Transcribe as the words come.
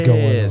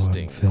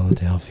testing.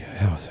 Philadelphia.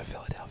 How is it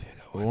Philadelphia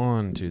going?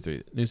 1, 2,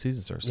 3. New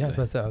season starts Yeah, today.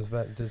 that's what I was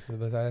about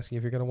to ask you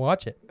if you're going to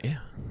watch it. Yeah.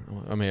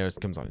 I mean, it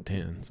comes on at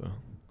 10, so.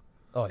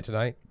 Oh, like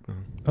tonight? Uh-huh.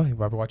 Oh, you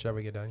probably watch it when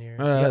we get done here. You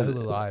got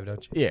Hulu Live,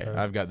 don't you? Yeah, So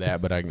I've got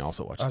that, but I can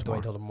also watch I it have to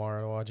wait tomorrow. until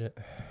tomorrow to watch it.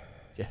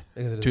 Yeah.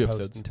 Because it 2 doesn't post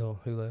episodes. until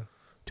Hulu.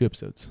 2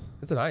 episodes.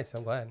 It's nice.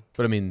 I'm glad.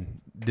 But I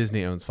mean,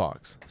 Disney owns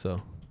Fox,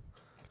 so.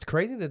 It's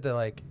crazy that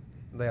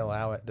they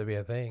allow it to be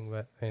a thing,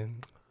 but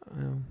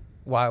Um,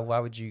 why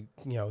would you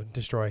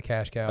destroy a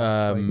cash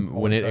cow?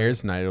 when it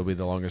airs tonight, it'll be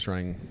the longest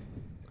running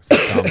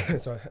sitcom.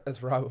 So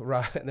that's Rob,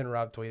 and then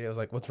Rob tweeted, "It was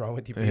like, what's wrong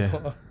with you Yeah.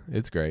 people?"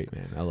 It's great,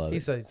 man. I love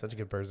He's it. such a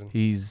good person.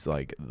 He's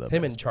like the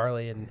Him best. and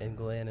Charlie and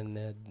Glenn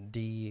and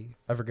D.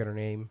 I forget her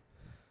name.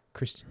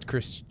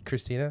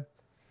 Christina?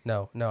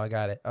 No, I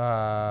got it.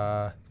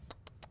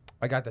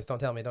 I got this. Don't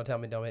tell me.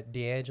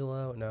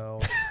 D'Angelo? No.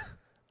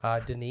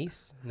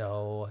 Denise?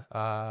 No.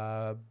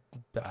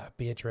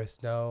 Beatrice?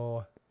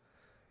 No.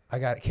 I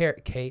got it.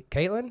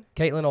 Caitlin?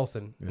 Caitlin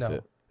Olsen? That's no.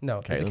 it. No.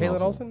 Is it Caitlin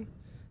Caitlin Olsen. Olsen?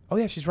 Oh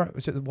yeah, she's right.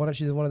 She's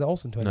one of the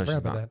Olsen twins. No, I forgot she's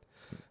about not.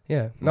 that.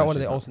 Yeah, No, not one of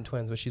she's the not. Olsen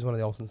twins, but she's one of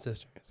the Olsen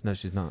sisters. No,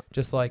 she's not.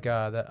 Just like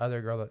that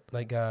other girl that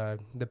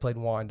played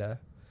Wanda,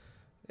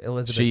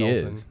 Elizabeth She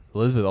Olsen. is.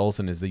 Elizabeth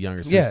Olsen is the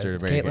younger Yeah, sister.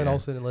 it's of Mary Caitlin Kay.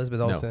 Olsen, Elizabeth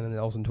No. Olsen, and the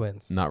Olsen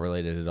twins. Not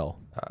related at all.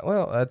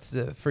 Well, that's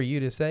for you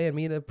to say and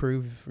me to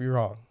prove you're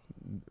wrong.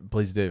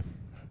 Please do.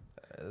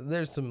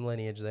 There's some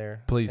lineage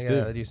there. Please I do.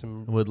 gotta do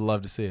some. Would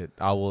love to see it.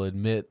 I will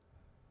admit.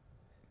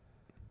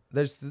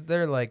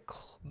 They're like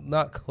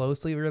not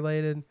closely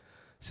related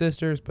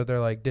sisters, but they're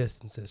like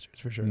distant sisters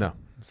for sure. No,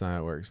 that's not how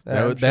it works.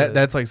 I'm sure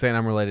That's like saying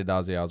I'm related to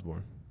Ozzy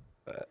Osbourne.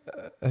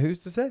 Who's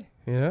to say?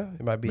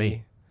 It might be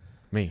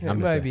Me. It I'm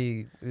might just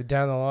saying. be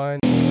down the line.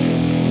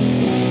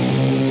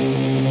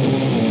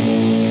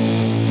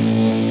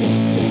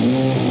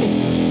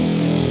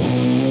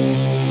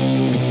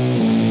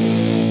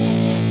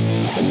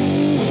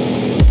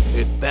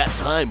 It's that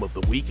time of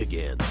the week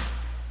again.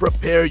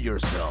 Prepare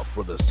yourself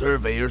for the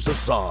surveyors of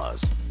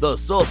sauce, the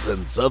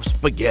sultans of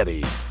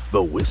spaghetti,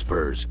 the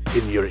whispers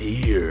in your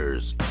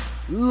ears.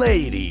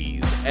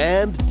 Ladies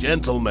and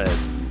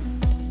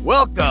gentlemen,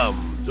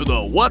 welcome to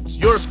the What's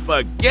Your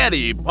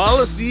Spaghetti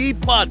Policy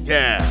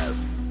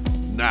podcast.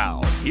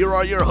 Now, here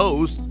are your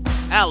hosts,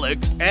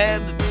 Alex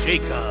and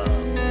Jacob.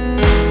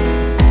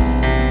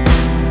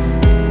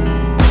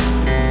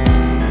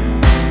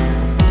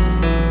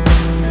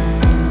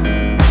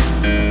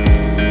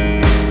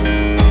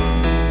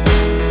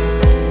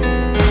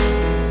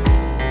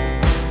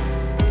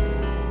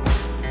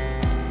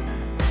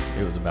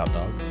 It was about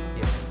dogs.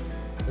 Yeah,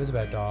 it was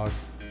about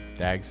dogs.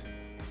 Dags.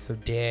 So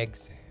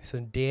dags.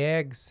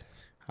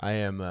 I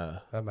am.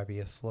 That might be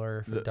a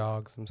slur for The-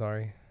 dogs. I'm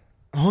sorry.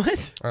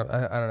 What? I don't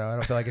know. I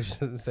don't feel like I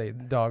should say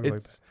dogs like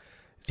It's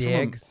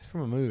Dags. It's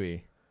from a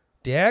movie.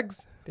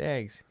 Dags.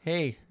 Dags.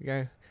 Hey, you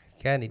guys.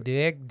 Got any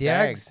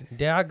dags?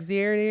 Dogs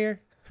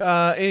here.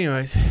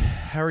 Anyways,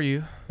 how are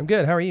you? I'm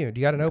good. How are you? Do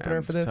you got an opener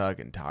I'm for this?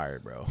 Fucking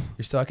tired, bro.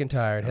 You're sucking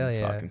tired. Hell I'm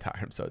yeah. fucking tired.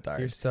 I'm so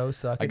tired. You're so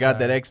sucking. I got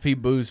tired. that XP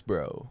boost,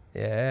 bro.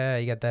 Yeah,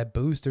 you got that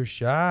booster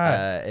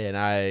shot. And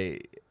I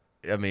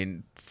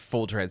mean,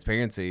 full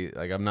transparency.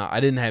 Like I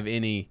didn't have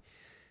any.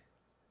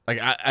 Like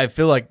I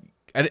feel like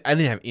I didn't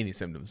have any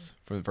symptoms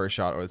from the first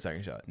shot or the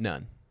second shot.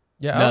 None.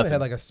 Yeah, I only Nothing.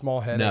 had like a small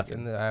headache,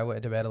 Nothing. and I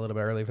went to bed a little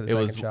bit early for the It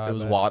second was shot. it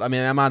was but- wild. I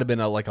mean, I might have been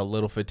like a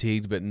little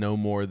fatigued, but no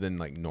more than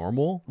like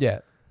normal. Yeah,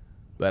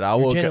 But I you're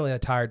woke up. generally a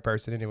tired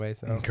person anyway.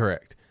 So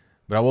Correct.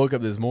 But I woke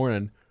up this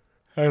morning.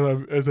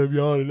 As I'm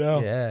yawning now.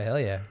 yeah, hell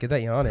yeah, get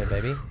that yawn in,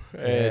 baby.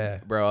 And, Yeah,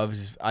 bro, I was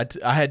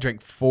just I had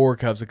drank 4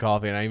 cups of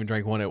coffee, and I even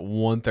drank one at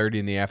 1:30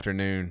 in the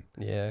afternoon,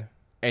 yeah,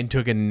 and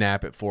took a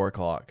nap at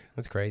 4:00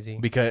 that's crazy.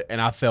 and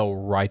I fell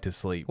right to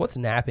sleep. What's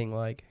napping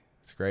like,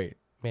 It's great.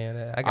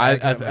 man?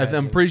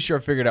 I'm pretty sure I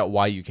figured out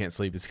why you can't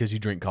sleep. It's because you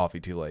drink coffee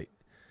too late.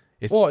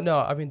 It's, Well, no,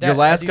 I mean your I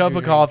last do cup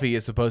drink- of coffee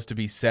is supposed to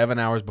be 7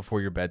 hours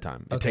before your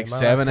bedtime. It Okay, takes my last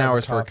 7 cup of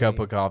hours for a cup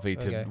coffee- of coffee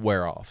to okay.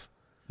 wear off.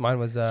 Mine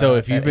was So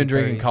if you've at been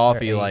drinking 8:30 or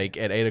coffee 8. like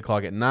at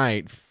 8:00 at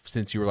night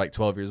since you were like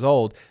 12 years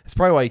old, that's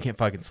probably why you can't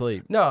fucking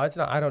sleep. No, it's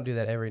not. I don't do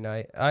that every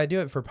night. I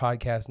do it for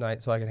podcast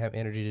night so I can have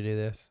energy to do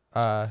this.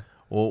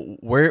 Well,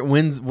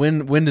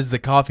 when does the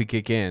coffee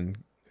kick in?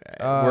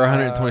 We're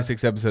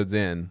 126 episodes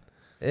in.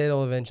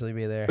 It'll eventually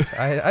be there.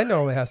 I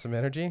normally have some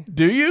energy.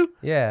 Do you?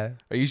 Yeah.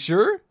 Are you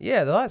sure?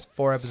 Yeah, the last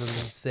 4 episodes have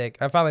been sick.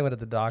 I finally went to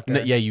the doctor. No,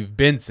 yeah, you've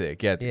been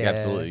sick. Yeah, Yeah,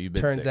 absolutely. You've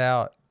been Turns sick.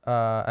 out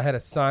I had a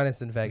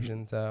sinus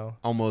infection, so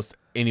Almost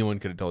anyone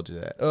could have told you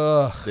that.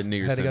 ugh. Didn't know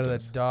your had to go to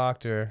symptoms. the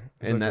doctor.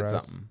 It's And so that's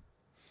gross. something.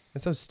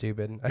 It's so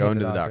stupid. I Go hate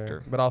into the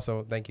doctor. But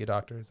also, thank you,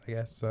 doctors, I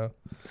guess. So,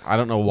 I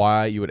don't know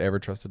why you would ever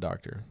trust a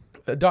doctor.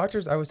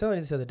 doctors, I was telling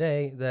you this the other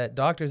day that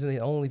doctors are the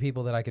only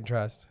people that I can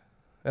trust.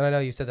 And I know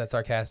you said that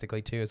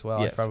sarcastically, too, as well.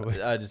 yes,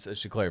 Probably. I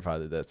should clarify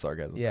that that's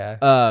sarcasm. Yeah.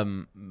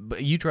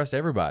 But you trust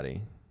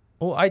everybody.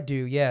 Well, I do,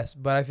 yes,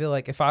 but I feel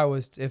like if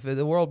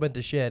the world went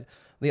to shit,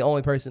 the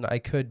only person I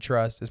could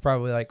trust is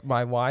probably like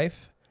my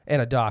wife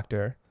and a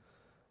doctor.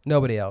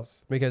 Nobody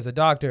else, because a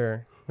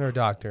doctor, they're a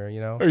doctor, you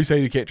know. Are you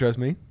saying you can't trust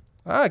me?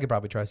 I could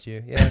probably trust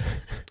you. Yeah,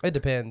 it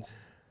depends.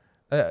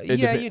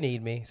 Yeah, you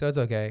need me, so it's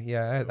okay.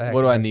 Yeah.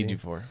 What do I need you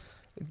for?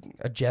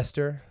 A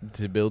jester.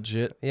 To build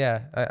shit?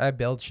 Yeah, I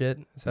build shit,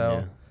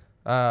 so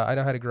I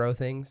know how to grow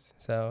things.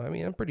 So I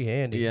mean, I'm pretty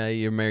handy. Yeah,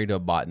 you're married to a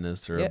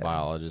botanist or Yeah. a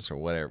biologist or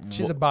whatever.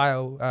 She's a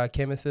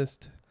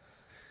biochemist.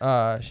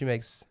 She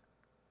makes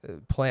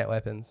plant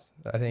weapons,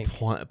 I think.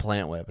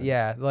 Plant weapons.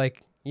 Yeah,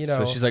 like, you know.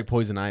 So she's like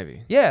Poison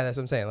Ivy. Yeah, that's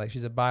what I'm saying. Like,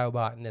 she's a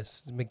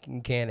biobotanist,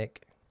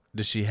 mechanic.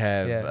 Does she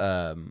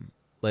have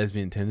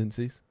lesbian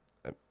tendencies?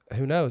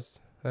 Who knows?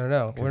 I don't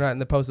know. We're not in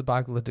the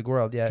post-apocalyptic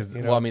world yet.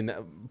 You know? Well, I mean,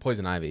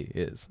 Poison Ivy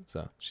is,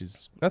 so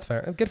she's That's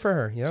fair. Good for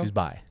her, you know? she's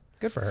bi.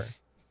 Good for her.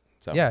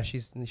 So Yeah,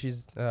 she's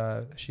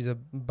a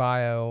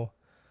bio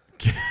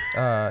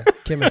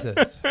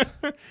chemist.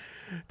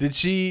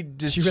 She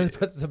really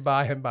puts the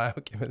bi in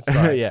biochemist.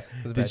 Sorry. yeah.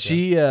 That was a Did bad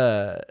she?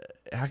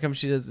 How come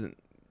she doesn't?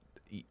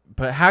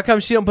 But how come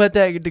she don't put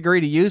that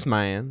degree to use,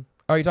 man? joke.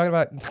 Are you talking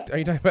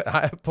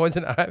about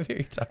Poison Ivy? Or are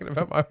you talking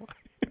about my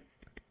wife?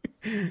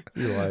 You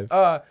live.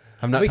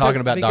 I'm not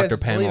talking about Dr.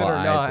 Pamela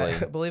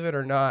Isley. Believe it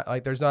or not,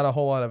 like there's not a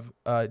whole lot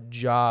of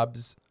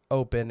jobs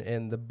open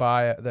in the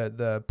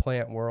the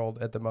plant world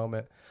at the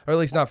moment, or at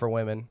least not for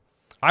women.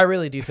 I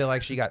really do feel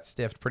like she got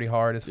stiffed pretty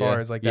hard as far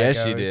as like that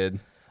goes. She did.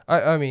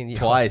 I mean,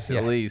 Twice yeah.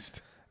 at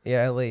least.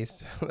 Yeah, at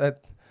least that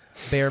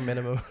bare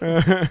minimum.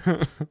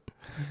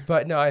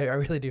 But no, I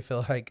really do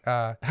feel like.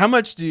 How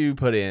much do you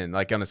put in,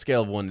 like on a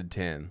scale of 1 to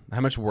 10?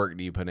 How much work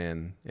do you put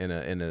in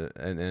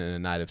a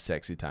night of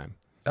sexy time?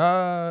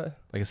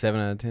 Like a 7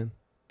 out of 10?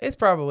 It's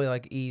probably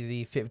like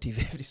easy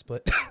 50-50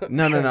 split.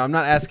 No. I'm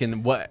not asking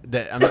I'm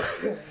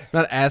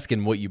not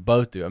asking what you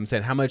both do. I'm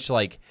saying how much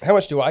How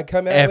much do I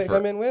come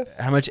in with?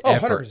 How much Oh,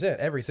 effort? 100%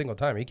 every single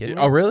time. Are you kidding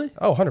me? Oh, really?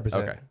 Oh, 100%.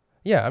 Okay.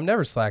 Yeah, I'm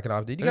never slacking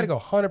off, dude. You got to go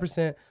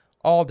 100%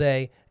 all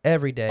day,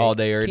 every day. All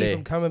day, every day. Keep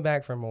them coming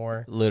back for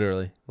more.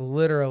 Literally.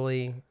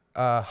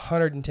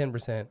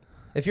 110%.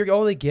 If you're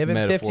only given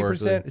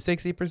 50%,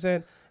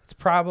 60%, it's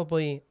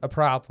probably a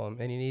problem,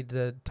 and you need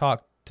to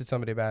talk to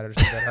somebody about it or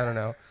something. I don't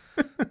know.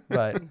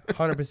 But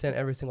 100%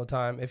 every single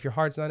time. If your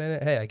heart's not in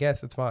it, hey, I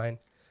guess it's fine.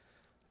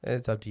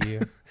 It's up to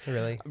you,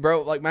 really.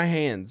 Bro, like my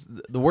hands,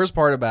 the worst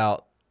part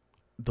about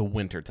the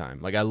winter time,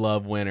 like I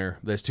love winter.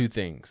 There's two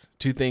things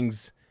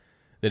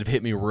that have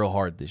hit me real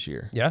hard this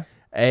year. Yeah?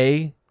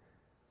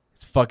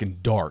 It's fucking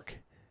dark.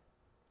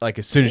 Like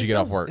as soon as you get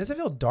off work. Does it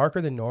feel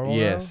darker than normal?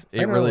 Yes,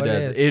 though? it really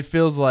does. It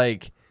feels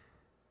like,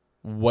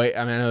 I mean,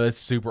 I know that's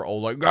super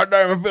old. Like,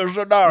 goddamn, it feels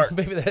so dark.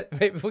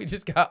 maybe we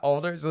just got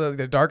older, so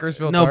the darkers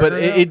feel no, darker. but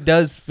it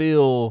does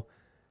feel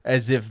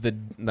as if the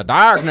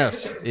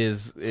darkness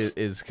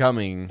is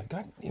coming.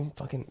 God, even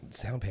fucking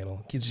sound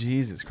panel keeps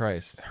Jesus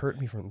Christ, hurt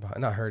me from behind.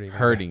 Not hurting,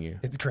 hurting you.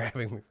 It's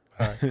grabbing me.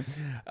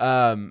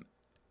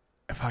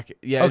 Fuck it.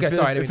 Yeah. Okay,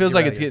 sorry. It feels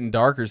like it's getting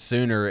darker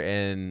sooner,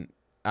 and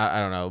I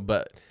don't know,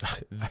 but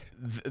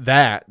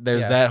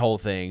there's that whole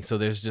thing. So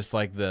there's just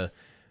like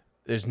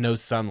there's no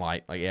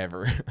sunlight like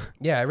ever.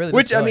 Yeah, it really.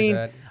 Which I like mean,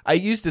 that. I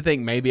used to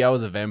think maybe I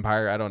was a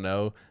vampire. I don't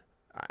know.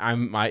 I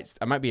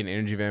might be an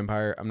energy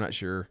vampire. I'm not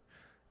sure.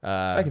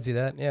 I can see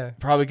that. Yeah.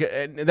 Probably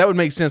and that would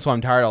make sense why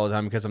I'm tired all the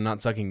time, because I'm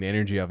not sucking the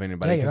energy off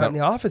anybody. Yeah, you're not in the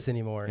office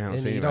anymore, Yeah, I don't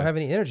and see you don't anybody. have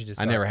any energy to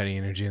suck. I never had any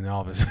energy in the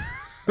office.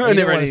 You I don't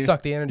never want had to any.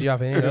 suck the energy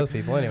off any of those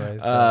people,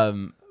 anyways.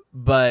 So.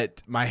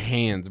 But my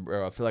hands,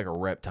 bro, I feel like a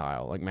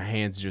reptile. Like my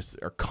hands just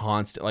are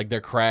constant. Like they're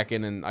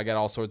cracking, and I got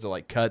all sorts of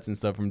like cuts and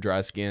stuff from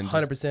dry skin.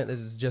 100%. This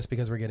is just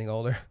because we're getting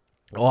older.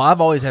 Well, I've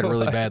always had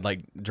really bad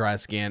like dry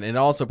skin. And it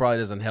also probably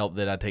doesn't help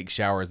that I take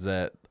showers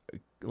that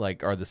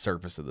like are the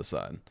surface of the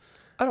sun.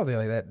 I don't think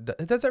like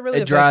that. Does that really?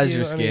 It affect dries you?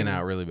 your I skin mean,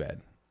 out really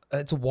bad.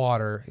 It's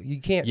water.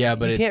 You can't. Yeah,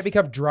 but you can't it's-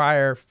 become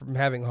drier from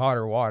having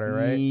hotter water,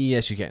 right?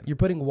 Yes, you can. You're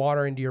putting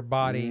water into your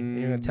body, and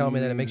you're gonna tell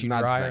me that it makes you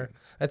Not the drier. same.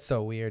 That's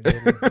so weird,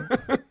 dude.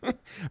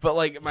 But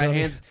like my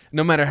hands,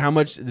 no matter how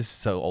much, this is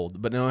so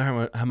old, but no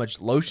matter how much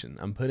lotion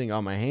I'm putting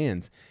on my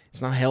hands,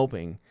 it's not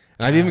helping.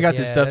 And I've even got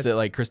this yeah, stuff that that's-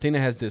 like Christina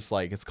has this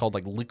like, it's called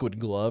like liquid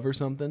glove or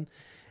something.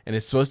 And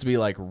it's supposed to be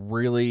like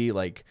really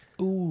like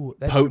Ooh,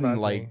 that potent. reminds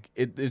me. Like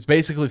it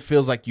basically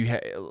feels like you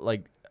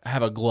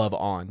have a glove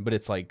on, but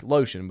it's like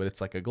lotion, but it's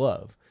like a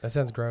glove. That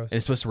sounds gross. And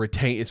it's supposed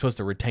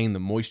to retain the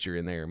moisture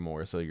in there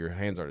more, so your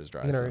hands aren't as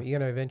dry. You're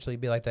gonna eventually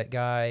be like that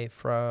guy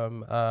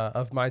from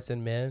Of Mice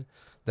and Men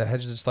that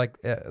has just like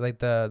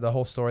the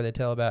whole story they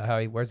tell about how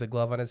he wears a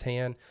glove on his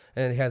hand,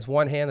 and he has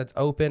one hand that's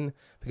open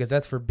because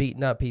that's for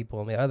beating up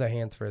people, and the other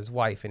hand's for his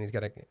wife, and he's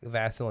got a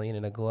Vaseline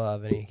in a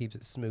glove, and he keeps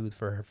it smooth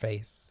for her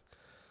face.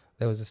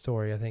 That was a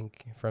story, I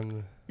think,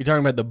 from You're talking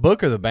about the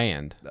book or the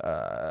band?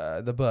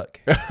 the book.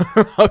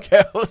 Okay,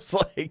 I was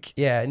like,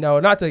 Yeah, no,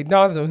 not the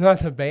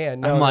band.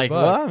 No, I'm the like,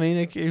 book. well, I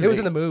mean, It was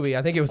in the movie.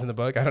 I think it was in the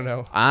book. I don't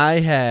know. I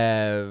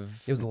have.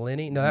 It was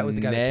Lenny. No, that was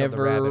the guy that killed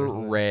the rabbit. Never or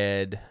something.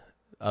 read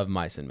Of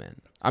Mice and Men.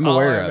 I'm All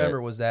aware I of remember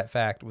it. was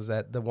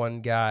the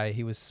one guy.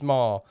 He was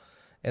small,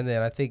 and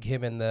then I think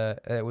him and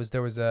there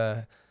was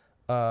a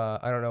I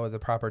don't know what the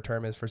proper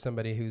term is for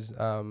somebody who's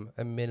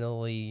a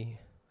mentally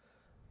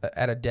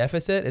at a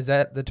deficit. Is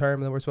that the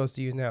term that we're supposed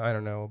to use now? I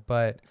don't know,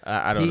 but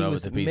I don't he know what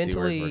was the PC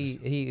mentally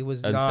word for. he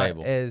was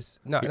Unstable. not as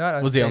not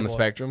Was he on the unstable.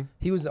 spectrum?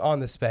 He was on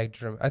the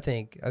spectrum. I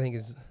think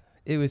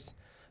it was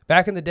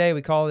back in the day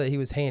we called it he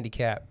was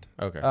handicapped.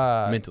 Okay,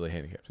 mentally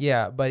handicapped.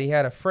 Yeah, but he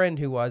had a friend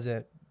who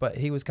wasn't, but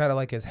he was kind of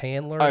like his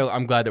handler.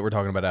 I'm glad that we're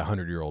talking about a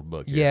 100-year-old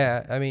book. Here.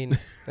 Yeah, I mean,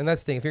 and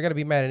that's the thing. If you're gonna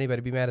be mad at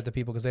anybody, be mad at the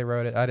people because they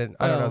wrote it. I don't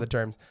know the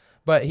terms,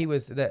 but he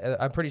was.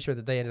 I'm pretty sure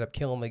that they ended up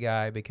killing the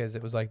guy because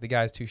it was like the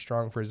guy's too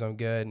strong for his own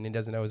good and he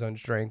doesn't know his own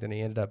strength, and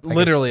he ended up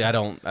Literally, I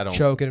don't.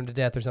 choking him to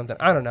death or something.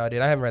 I don't know,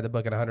 dude. I haven't read the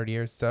book in 100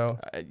 years, so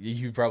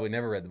You've probably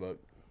never read the book.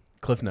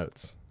 Cliff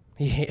Notes.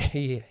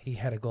 he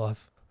had a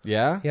glove.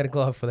 Yeah. He had a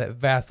glove with that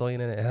Vaseline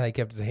in it, and he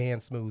kept his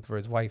hand smooth for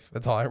his wife.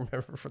 That's all I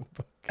remember from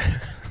the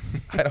book.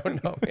 I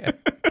don't know, man.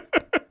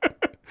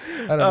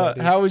 I don't know,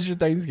 dude. How was your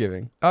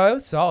Thanksgiving? Oh, it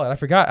was solid. I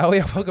forgot. Oh,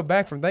 yeah, welcome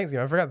back from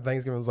Thanksgiving. I forgot that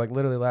Thanksgiving was like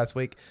literally last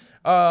week.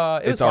 It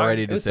was It's fine.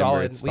 already It was December.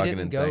 solid. It's We fucking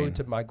didn't go insane.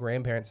 to my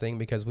grandparents' thing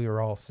because we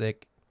were all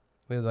sick.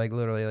 We like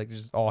literally like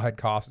just all had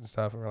coughs and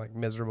stuff, and we're like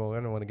miserable. We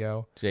didn't want to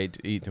go. Did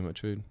you eat too much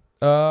food?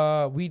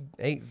 We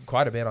ate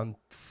quite a bit on.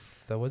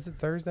 Was it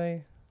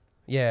Thursday?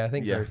 Yeah, I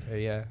think Yeah.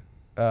 Thursday. Yeah.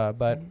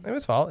 But it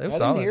was solid. It was I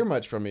solid. didn't hear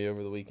much from you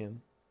over the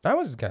weekend. I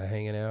was just kind of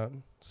hanging out,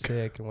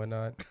 sick and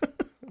whatnot.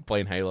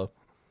 Playing Halo.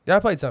 Yeah, I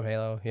played some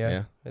Halo. Yeah,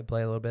 Yeah. I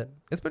played a little bit.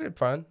 It's been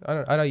fun.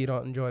 I know you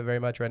don't enjoy it very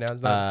much right now.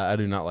 It's not. I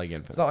do not like It's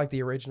Infinite. not like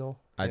the original.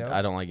 I you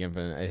know? don't like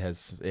Infinite.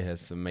 It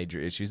has some major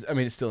issues. I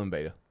mean, it's still in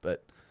beta,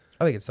 but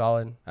I think it's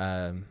solid.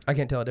 I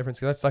can't tell a difference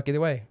because that suck either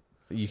way.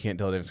 you can't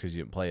tell the difference because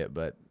you didn't play it.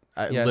 But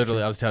Yeah, it's true.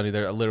 I was telling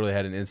you, I literally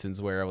had an instance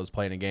where I was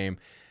playing a game,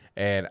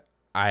 and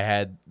I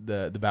had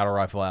the battle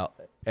rifle out,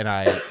 and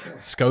I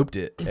scoped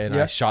it, and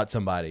Yeah. I shot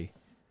somebody.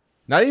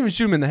 Not even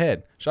shoot him in the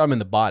head. Shot him in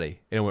the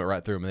body, and it went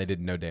right through him, and they did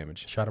no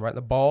damage. Shot him right in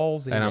the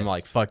balls. And he I'm missed.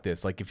 like, fuck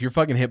this. Like, if your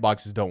fucking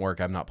hitboxes don't work,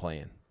 I'm not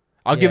playing.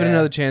 I'll give it Yeah.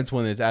 another chance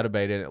when it's out of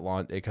beta and it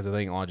launch because I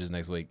think it launches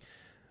next week.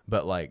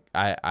 But like,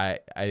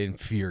 it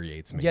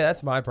infuriates me. yeah,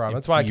 that's my problem.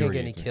 That's why I can't get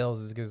any Infuriates me.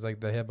 kills is because like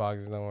the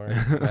hitboxes don't work.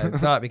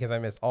 It's not because I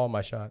missed all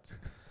my shots.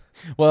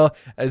 Well,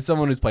 as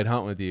someone who's played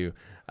Hunt with you,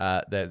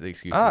 that's the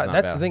excuse. It's not That's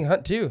the valid. thing.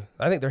 Hunt too.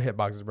 I think their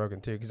hitbox is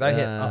broken too because I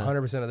hit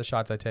 100% of the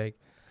shots I take.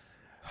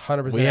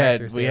 100%. We had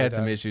accuracy every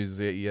some time. issues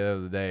the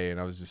other day, and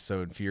I was just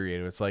so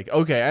infuriated. It's like,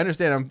 okay, I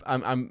understand.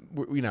 I'm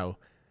you know,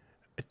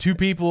 two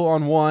people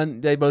on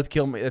one, they both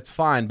kill me. It's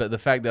fine, but the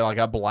fact that like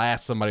I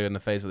blast somebody in the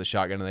face with a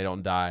shotgun and they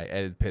don't die,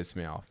 it pissed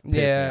me off.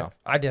 Pissed me off.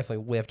 I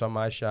definitely whiffed on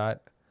my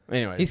shot.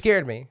 Anyways, He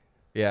scared me.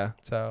 yeah.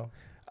 So,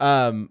 You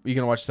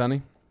gonna watch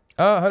Sunny?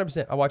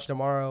 100%. I'll watch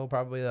tomorrow.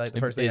 Probably like the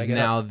first thing Is I get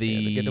now up,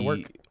 to get to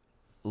work.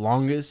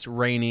 longest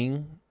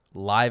reigning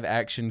live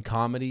action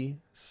comedy,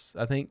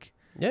 I think,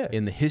 Yeah.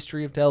 in the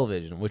history of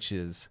television, which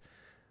is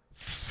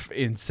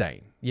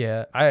insane.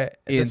 Yeah, the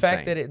insane.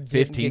 fact that it didn't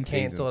 15 get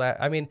canceled. seasons.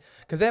 I mean,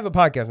 because they have a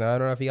podcast now. I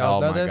don't know if y'all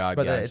Oh know my this, God,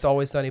 but guys. It's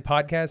Always Sunny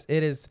podcast.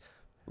 It is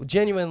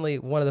genuinely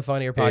one of the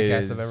funnier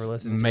podcasts I've ever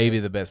listened to. Maybe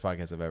the best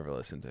podcast I've ever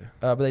listened to.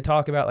 But they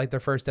talk about like their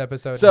first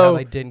episode So, and how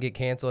they didn't get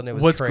canceled, and it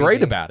was What's crazy.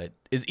 great about it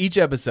is each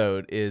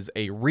episode is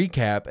a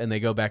recap, and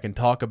they go back and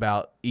talk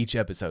about each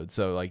episode.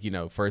 So, like, you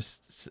know,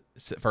 first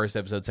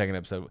episode, second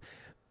episode.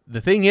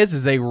 The thing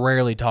is they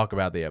rarely talk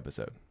about the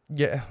episode.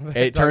 Yeah,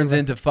 It turns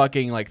into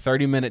fucking like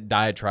 30-minute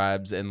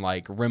diatribes and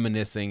like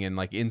reminiscing and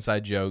like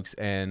inside jokes,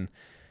 and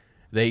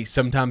they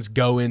sometimes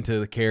go into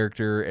the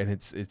character, and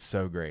it's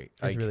so great.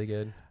 It's really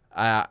good.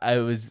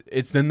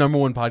 It's the number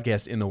one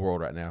podcast in the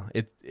world right now.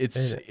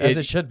 It's As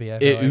it should be. I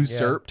feel It like, yeah.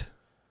 usurped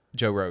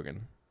Joe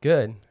Rogan.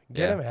 Good.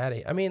 Get Yeah. him at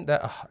it. I mean,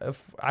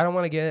 if I don't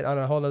want to get on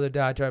a whole other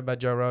diatribe about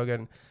Joe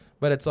Rogan,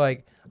 but it's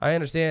like I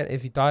understand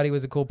if you thought he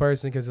was a cool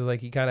person because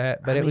like he kind of had,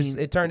 but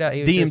it turned out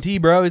he was DMT,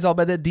 just, bro. He's all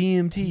about that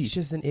DMT. he's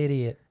just an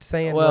idiot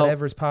saying Well,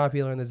 whatever's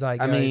popular in the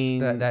zeitgeist mean,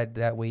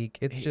 that week.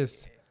 It's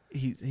just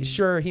he's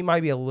sure he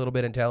might be a little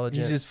bit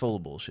intelligent. He's just full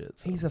of bullshit.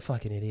 So. He's a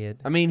fucking idiot.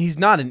 I mean, he's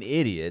not an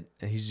idiot.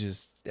 He's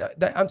just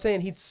I'm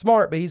saying he's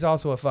smart, but he's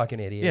also a fucking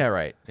idiot. yeah,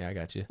 right. Yeah, I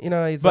got you. You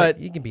know, he's But-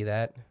 like he can be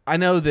that. I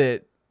know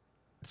that.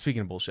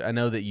 Speaking of bullshit, I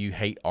know that you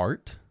hate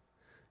art.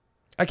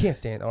 I can't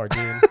stand art,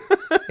 dude.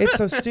 It's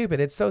so stupid.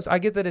 It's so. I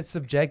get that it's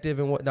subjective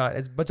and whatnot.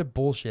 It's a bunch of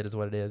bullshit, is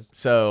what it is.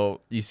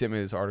 So you sent me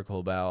this article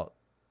about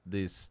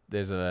this.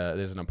 There's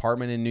an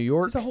apartment in New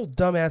York. It's a whole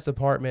dumbass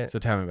apartment. So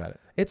tell me about it.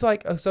 It's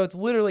like so. It's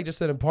literally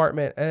just an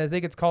apartment, and I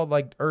think it's called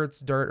like Earth's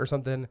Dirt or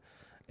something.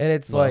 And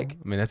it's Well, like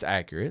I mean, that's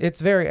accurate. it's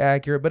very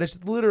accurate, but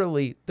it's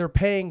literally they're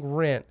paying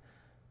rent.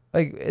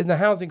 Like in the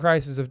housing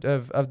crisis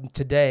of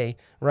today,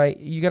 right?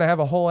 You're gonna have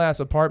a whole ass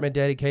apartment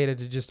dedicated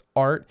to just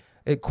art,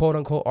 quote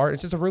unquote art.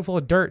 It's just a room full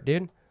of dirt,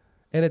 dude.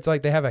 And it's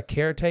like they have a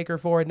caretaker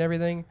for it and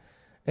everything.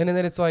 And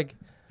then it's like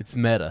It's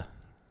meta.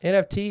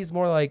 NFTs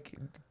more like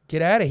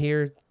get out of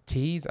here,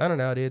 tees. I don't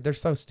know, dude. They're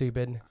so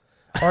stupid.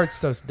 Art's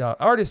so dumb.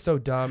 Art is so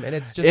dumb, and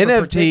it's just for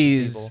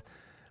pretentious people. NFTs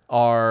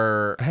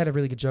are. I had a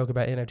really good joke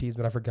about NFTs,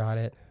 but I forgot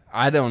it.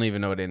 I don't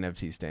even know what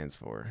NFT stands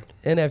for.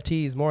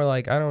 NFTs more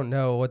like I don't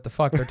know what the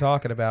fuck they're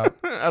talking about.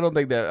 I don't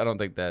think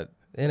that.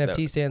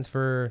 NFT stands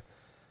for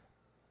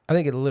I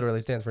think it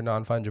literally stands for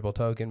non-fungible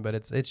token, but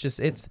it's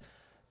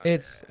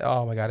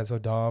oh my god, it's so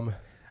dumb.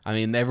 I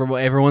mean,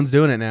 everyone's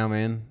doing it now,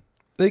 man.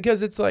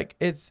 Because it's like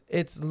it's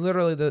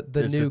literally the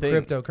It's new the thing.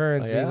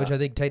 cryptocurrency, Oh, yeah. which I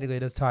think technically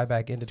does tie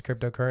back into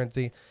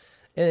cryptocurrency,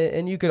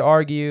 and you could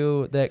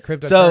argue that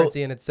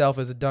cryptocurrency in itself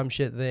is a dumb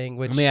shit thing.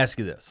 Which Let me ask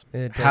you this: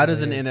 it how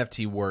does an definitely is.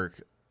 NFT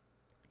work?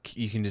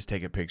 You can just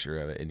take a picture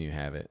of it and you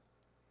have it.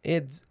 I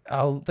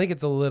think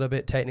it's a little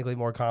bit technically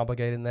more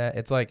complicated than that.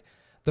 It's like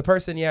the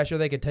person, yeah, sure,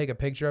 they could take a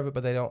picture of it,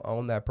 but they don't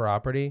own that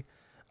property.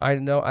 I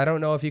don't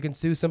know if you can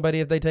sue somebody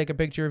if they take a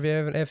picture of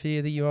an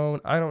NFT that you own.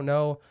 I don't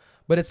know,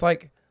 but it's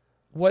like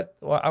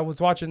I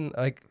was watching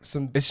like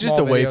some. It's just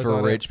a small way videos for on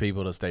it, rich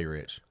people to stay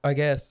rich. I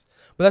guess.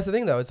 But that's the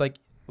thing though. It's like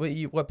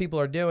what people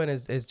are doing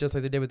is just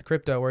like they did with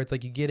crypto, where it's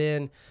like you get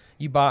in,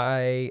 you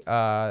buy.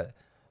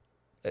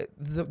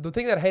 The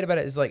thing that I hate about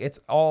it is like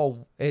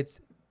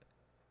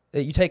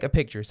you take a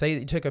picture. Say that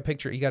you took a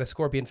picture. You got a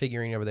scorpion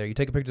figurine over there. You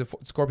take a picture of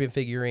the scorpion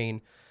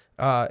figurine,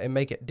 and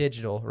make it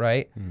digital,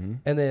 right? Mm-hmm.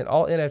 And then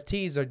all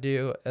NFTs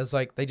do is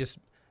like they just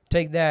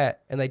take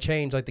that and they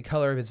change like the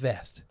color of his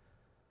vest,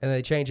 and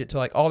they change it to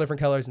like all different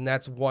colors, and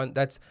that's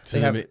So they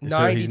have he's 90 no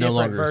different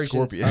longer a versions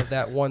scorpion. of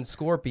that one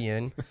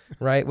scorpion,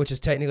 right? Which is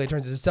technically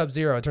turns into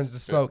Sub-Zero, it turns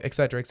into smoke, et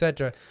cetera, et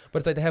cetera. But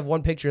it's like they have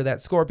one picture of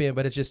that scorpion,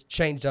 but it's just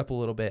changed up a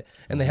little bit,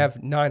 and they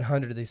have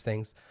 900 of these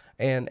things,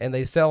 and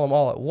they sell them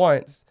all at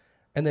once,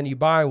 and then you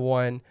buy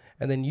one,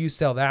 and then you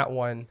sell that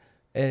one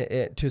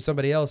to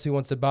somebody else who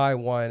wants to buy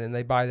one, and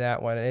they buy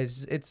that one. And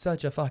it's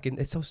such a fucking,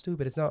 it's so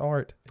stupid. It's not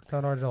art. It's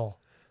not art at all.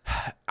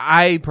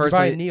 I You buy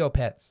personally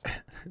Neopets.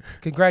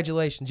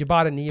 Congratulations, you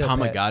bought a Neopet.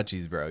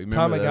 Tamagotchis, bro. You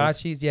remember those?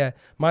 Tamagotchis, yeah.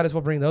 Might as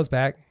well bring those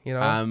back. You know.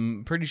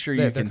 I'm pretty sure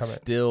They're you can coming.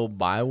 still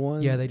buy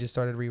one. Yeah, they just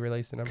started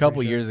re-releasing them. a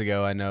couple years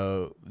ago. I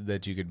know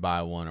that you could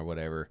buy one or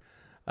whatever.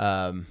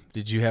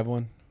 Did you have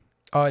one?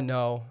 Oh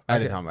no, I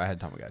had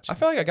Tamagotchi. I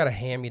feel like I got a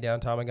hand-me-down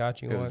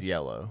Tamagotchi It once. was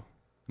yellow.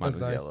 Mine That's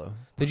was nice. yellow.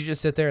 Did you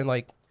just sit there and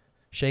like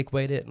shake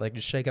weight it, like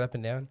just shake it up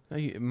and down? No,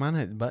 mine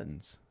had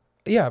buttons.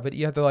 Yeah, but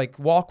you have to like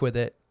walk with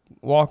it,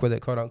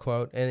 quote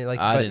unquote, and I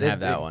but didn't have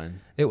that one.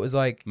 It was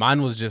like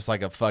Mine was just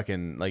like a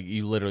fucking like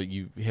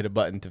you hit a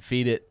button to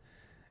feed it.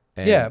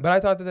 And yeah, but I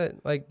thought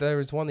that like there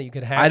was one that you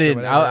could have. I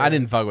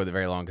didn't fuck with it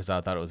very long because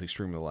I thought it was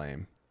extremely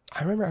lame.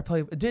 I remember I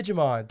played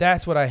Digimon.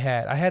 That's what I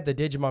had. I had the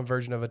Digimon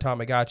version of a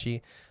Tamagotchi,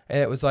 and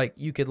it was like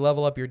you could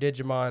level up your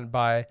Digimon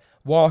by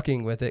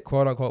walking with it,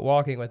 quote unquote,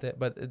 walking with it.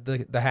 But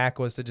the hack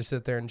was to just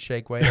sit there and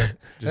shake weight. And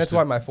that's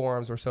why my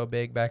forearms were so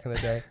big back in the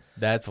day.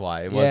 That's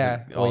why it Yeah,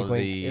 wasn't all wink,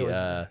 wink. the It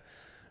was-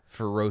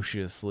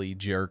 ferociously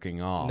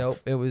jerking off. Nope,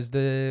 it was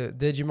the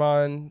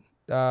Digimon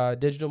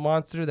digital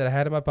monster that I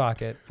had in my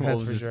pocket.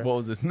 That's for sure. What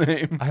was his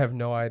name? I have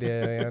no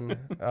idea, man.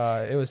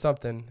 It was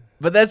something.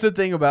 But that's the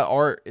thing about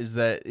art is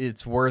that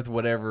it's worth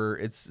whatever.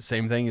 It's the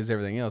same thing as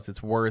everything else.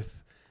 It's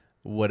worth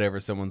whatever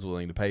someone's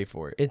willing to pay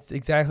for it. It's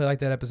exactly like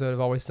that episode of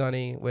Always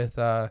Sunny with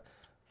On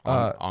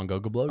Go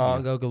Gablogan.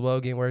 Ongo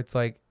Galogian, where it's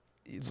like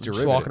just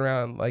derivative. walking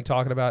around like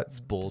talking about It's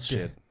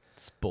bullshit.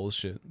 It's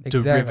bullshit.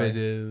 Exactly.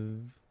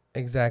 Derivative.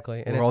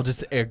 exactly, and We're all it's-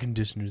 just air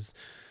conditioners.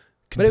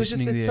 But it was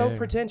just conditioning it's the so air.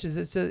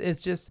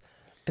 pretentious.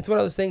 It's one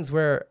of those things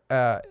where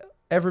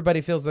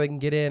everybody feels they can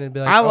get in and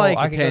be like, I oh, like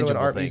I a can go to an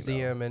tangible art thing,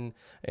 museum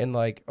and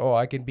like, oh,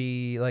 I can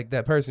be like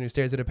that person who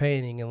stares at a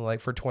painting and like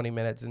for 20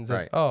 minutes and says,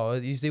 Right. oh,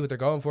 you see what they're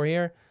going for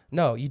here?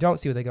 No, you don't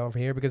see what they're going for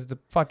here because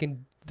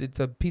it's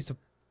a piece of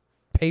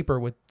paper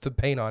with some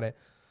paint on it.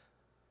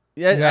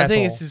 Yeah, You I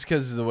think it's asshole. just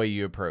because of the way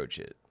you approach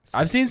it. So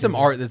I've seen some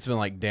stupid. art that's been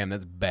like, damn,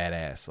 that's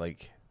badass.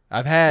 Like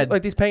I've had,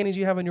 Like these paintings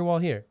you have on your wall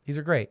here. These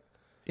are great.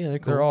 yeah, they're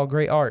cool. They're all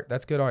great art.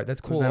 That's good art. That's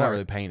cool They're not art.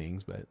 really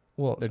paintings, but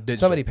Well, they're digital.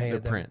 somebody painted They're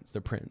them. prints.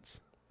 They're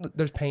prints.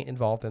 There's paint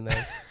involved in those.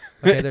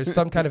 Okay, there's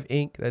some kind of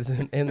ink that's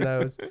in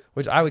those,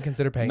 which I would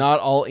consider paint.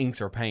 Not all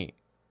inks are paint.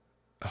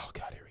 Oh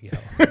God, here we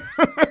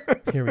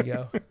go. Here we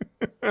go.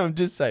 I'm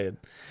just saying.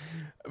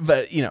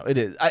 But you know, it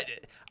is.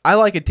 I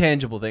like a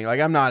tangible thing. Like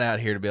I'm not out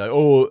here to be like,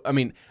 oh, I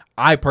mean,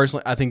 I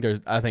personally, I think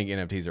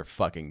NFTs are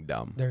fucking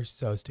dumb. They're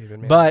so stupid,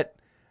 man. But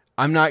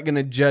I'm not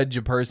gonna judge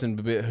a person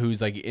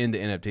who's like into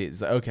NFTs.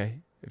 It's like,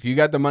 okay, if you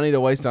got the money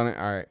to waste on it,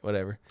 all right,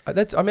 whatever.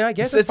 that's. I mean, I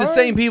guess It's the fine.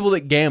 same people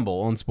that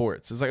gamble on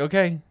sports. It's like,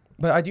 okay,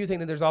 But I do think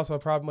that there's also a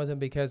problem with them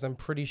because I'm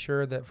pretty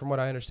sure that from what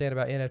I understand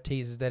about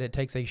NFTs is that it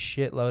takes a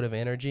shitload of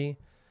energy.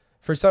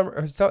 For some,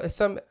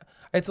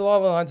 it's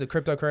along the lines of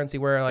cryptocurrency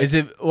where like is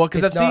it well?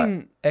 Because I've it's not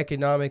seen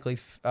economically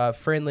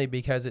friendly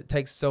because it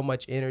takes so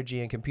much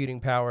energy and computing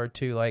power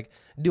to like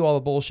do all the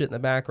bullshit in the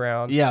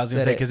background. yeah, I was gonna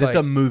that say because it's a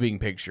like- moving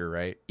picture,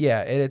 right?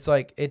 Yeah, and it's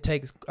like it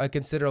takes a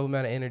considerable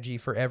amount of energy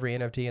for every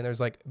NFT, and there's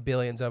like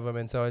billions of them,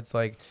 and so it's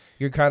like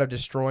you're kind of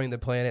destroying the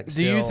planet.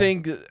 Do you still.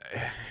 think?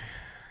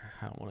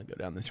 I don't want to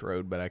go down this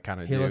road, but I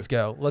kind of Here, do. let's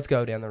go. Let's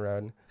go down the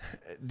road.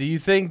 Do you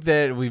think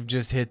that we've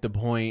just hit the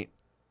point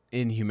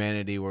in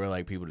humanity where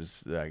like people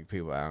just like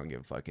people I don't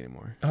give a fuck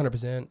anymore?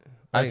 100%.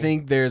 I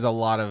think there's a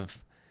lot of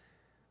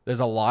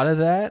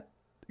that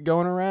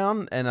going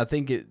around, and I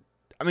think it.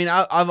 I mean,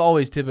 I've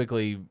always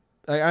typically.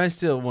 I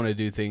still want to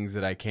do things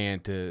that I can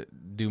to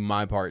do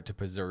my part to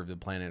preserve the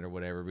planet or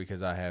whatever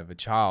because I have a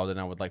child and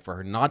I would like for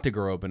her not to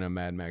grow up in a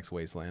Mad Max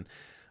wasteland.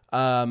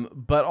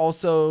 But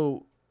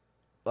also,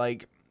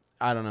 like,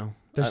 I don't know.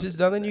 There's just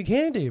nothing you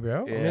can do,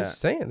 bro. I mean, Yeah. just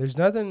saying. There's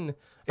nothing.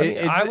 I mean,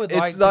 It's I would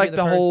it's like to be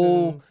the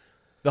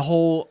person-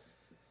 whole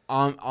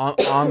Omicron.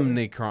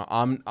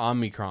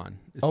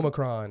 It's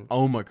Omicron.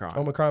 Omicron.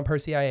 Omicron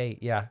Persei 8.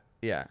 Yeah.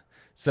 Yeah.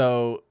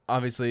 So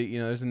obviously,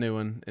 there's a new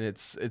one, and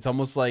it's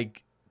almost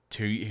like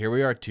here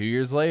we are 2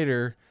 years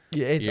later.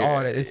 Yeah, it's Yeah.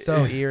 on it. It's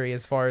so eerie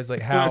as far as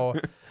like how.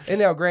 And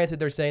now, granted,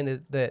 they're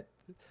saying that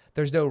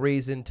there's no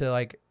reason to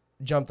like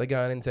jump the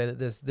gun and say that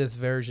this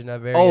version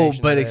of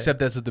variation. But of it- except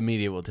that's what the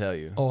media will tell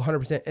you.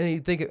 100%. And you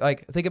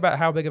think about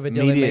how big of a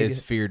deal they Media made.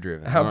 is fear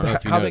driven.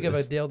 How big of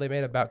a deal they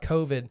made about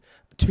COVID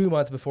 2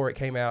 months before it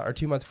came out, or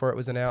 2 months before it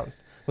was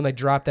announced, when they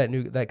dropped that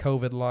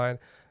COVID line.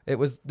 There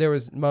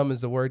was mum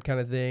is the word kind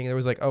of thing. There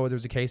was like, oh,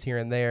 there's a case here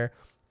and there.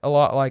 A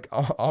lot like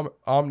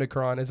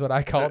Omicron is what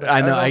I called it.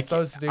 I know. It's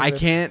so stupid. I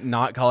can't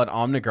not call it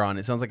Omicron.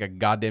 It sounds like a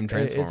goddamn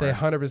transformer. It's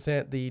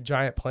 100% the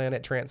giant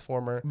planet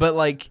transformer. But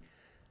like,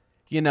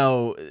 I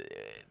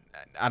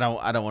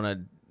don't want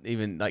to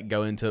even like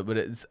go into it.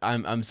 But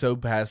I'm so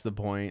past the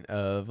point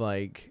of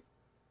like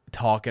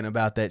talking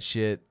about that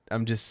shit.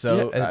 I'm just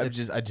so Yeah,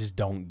 I just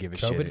don't give a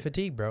COVID shit.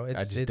 fatigue, bro. I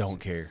just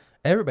don't care.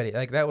 Everybody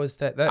like that was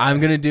that.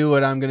 I'm gonna do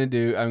what I'm gonna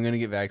do. I'm gonna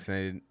get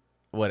vaccinated.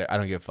 Whatever. I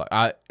don't give a fuck.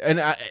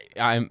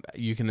 I'm.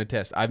 You can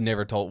attest. I've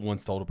never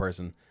once told a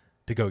person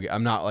to go get.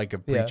 I'm not like a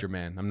preacher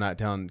man. I'm not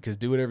telling because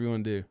do whatever you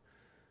want to do.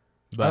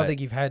 But I don't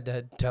think you've had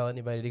to tell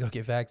anybody to go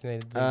get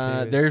vaccinated.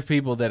 there's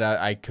people that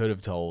I could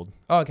have told.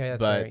 Okay,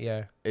 that's but fair.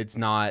 Yeah. It's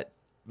not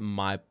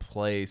my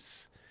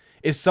place.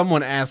 If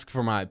someone asks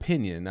for my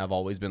opinion, I've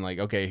always been like,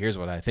 okay, here's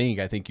what I think.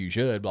 I think you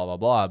should. Blah blah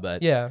blah.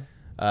 But Yeah.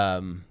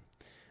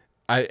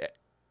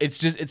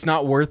 It's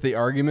not worth the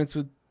arguments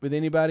with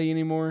anybody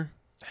anymore.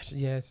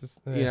 Yeah. It's just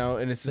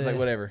And it's just like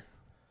whatever.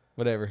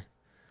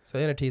 So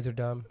NFTs are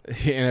dumb.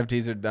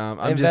 NFTs are dumb.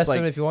 I'm Invest just in like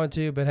them if you want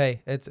to, but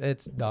hey,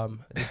 it's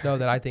dumb. Just know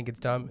that I think it's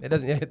dumb. It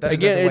doesn't. That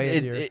again.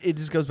 doesn't It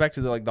just goes back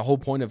to the whole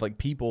point of like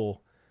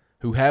people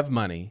who have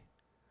money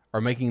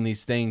are making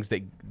these things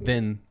that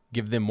then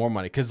give them more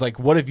money. Because like,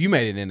 what if you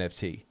made an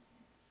NFT?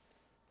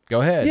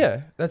 Go ahead.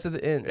 Yeah, that's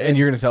And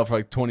you're gonna sell it for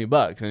like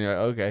 $20, and you're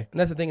like, okay. And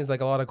that's the thing is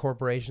like a lot of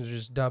corporations are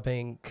just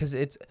dumping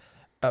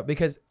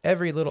because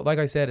every little, like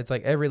I said, it's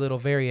like every little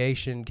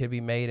variation can be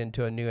made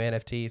into a new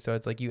NFT. So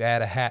it's like you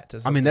add a hat to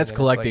something. I mean, that's and it's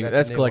like, collecting. a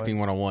That's new collecting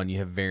one. 101. You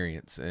have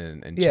variants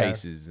and Yeah.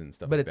 chases and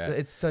stuff But like that.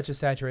 it's such a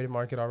saturated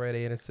market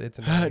already, and it's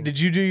amazing. Did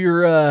you do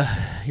your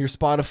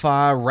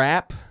Spotify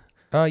rap?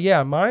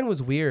 Yeah, mine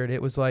was weird.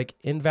 It was like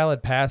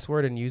invalid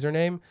password and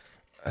username.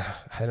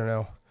 I don't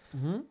know.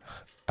 Mm-hmm.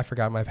 I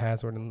forgot my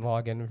password and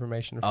login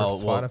information for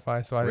Oh, well,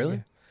 Spotify. So I really?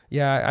 didn't,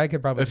 yeah, I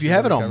could probably. If you just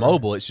have it on recover.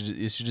 mobile, it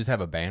should just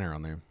have a banner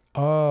on there.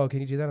 Oh, can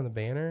you do that on the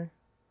banner?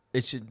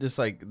 It should just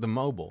like the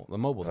mobile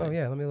thing. Oh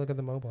yeah, let me look at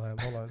the mobile app.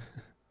 Hold on.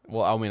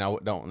 Well, I mean, I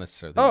don't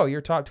necessarily. Oh,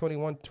 your top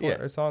 21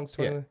 Yeah. songs.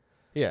 20.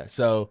 Yeah.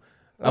 So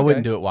I Okay.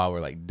 wouldn't do it while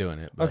we're like doing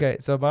it. But. Okay,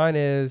 so mine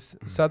is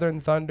Southern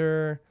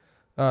Thunder,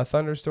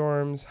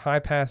 thunderstorms, high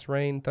pass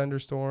rain,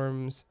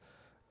 thunderstorms,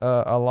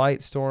 a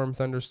light storm,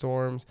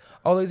 thunderstorms.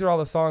 Oh, these are all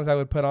the songs I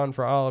would put on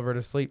for Oliver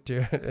to sleep to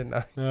at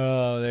night.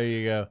 Oh, there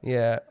you go.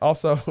 Yeah.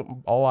 Also,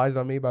 All Eyes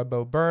on Me by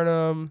Bo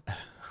Burnham.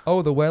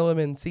 Oh, the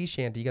Wellerman Sea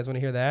Shanty. You guys want to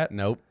hear that?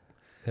 Nope.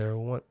 There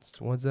once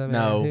was a man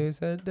No. who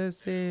said to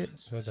sea.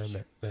 Was a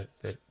man that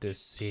said to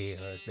sea.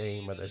 The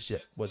name of the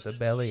ship was a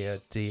belly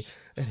of tea.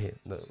 And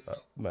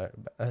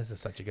this is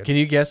such a good. Can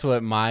you guess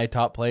what my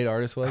top played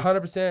artist was?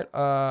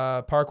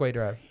 100% Parkway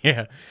Drive.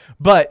 Yeah.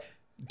 But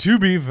to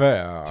be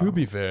fair,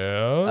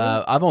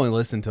 fair. I've only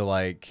listened to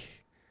like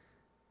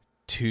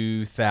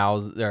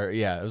 2,000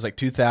 it was like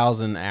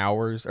 2,000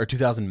 hours or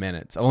 2,000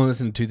 minutes. I only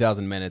listened to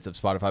 2,000 minutes of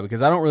Spotify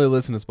because I don't really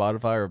listen to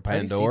Spotify or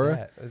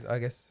Pandora. I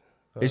guess.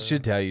 It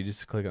should tell you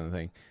just click on the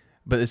thing.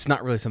 But it's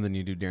not really something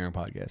you do during a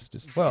podcast.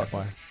 Just Well,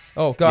 FYI.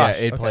 Oh gosh.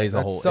 Yeah, it Okay, plays a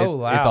that's whole So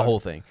loud. it's a whole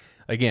thing.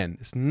 Again,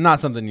 it's not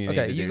something you need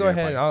to Okay, do you go during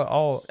a ahead. podcast.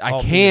 I'll I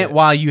mute can't it.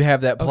 while you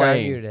have that Okay, I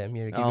playing. muted it.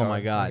 Muted it. Keep Oh going.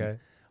 my God. Okay.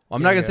 Well,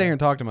 I'm Here not we gonna go. sit here and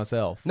talk to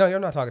myself. No, you're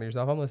not talking to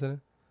yourself. I'm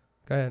listening.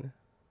 Go ahead.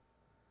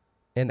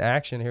 In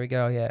action. Here we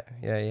go.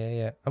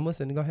 Yeah. I'm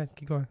listening. Go ahead.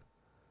 Keep going.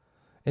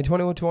 In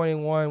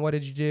 2021, what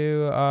did you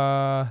do?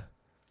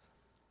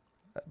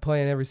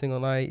 Playing every single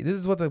night. This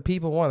is what the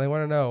people want. They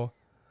want to know.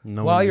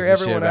 No While one you're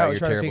gives a shit everyone about out your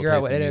trying to terrible figure out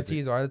taste what in NFTs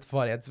music. are, that's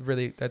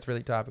funny. That's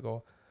really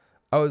topical.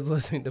 I was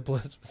listening to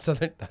Bliss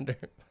Southern Thunder.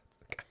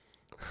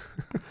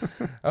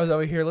 I was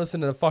over here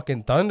listening to the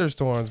fucking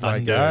thunderstorms, my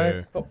guy.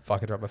 Thunder. Oh,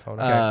 fuck! I dropped my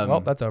phone. Okay, well,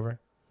 that's over.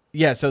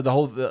 Yeah, so I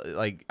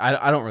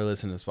don't really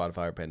listen to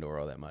Spotify or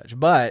Pandora all that much,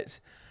 but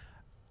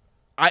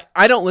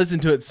I don't listen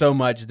to it so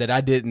much that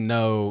I didn't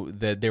know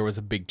that there was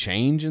a big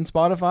change in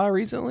Spotify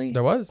recently.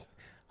 There was.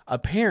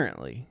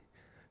 Apparently.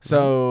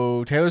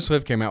 So Taylor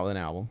Swift came out with an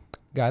album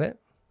Got it.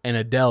 and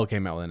Adele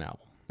came out with an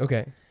album.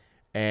 Okay.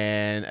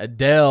 And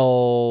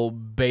Adele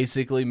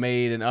basically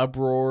made an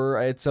uproar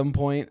at some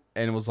point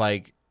and was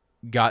like,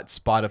 got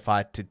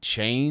Spotify to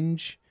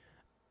change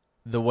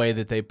the way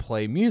that they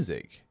play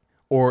music.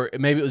 Or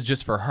maybe it was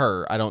just for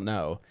her. I don't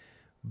know.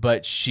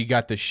 But she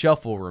got the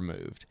shuffle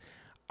removed.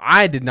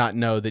 I did not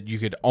know that you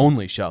could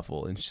only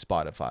shuffle in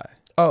Spotify.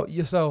 Oh,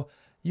 so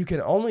you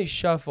can only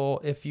shuffle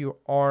if you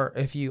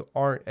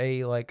aren't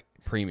a like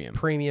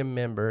premium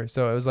member.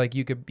 So it was like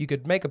you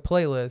could make a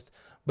playlist,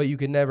 but you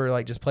could never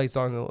like just play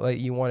songs like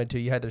you wanted to.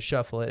 You had to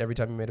shuffle it every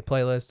time you made a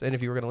playlist. And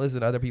if you were going to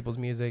listen to other people's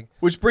music,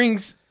 which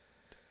brings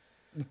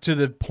to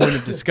the point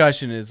of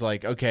discussion is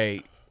like,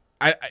 okay,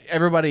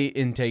 everybody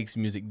intakes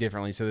music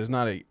differently, so there's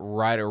not a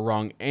right or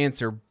wrong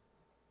answer,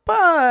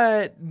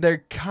 but there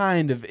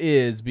kind of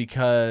is,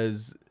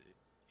 because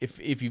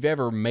if you've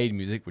ever made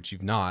music, which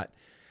you've not,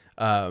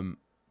 and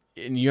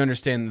you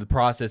understand the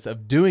process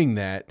of doing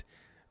that,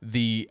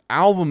 the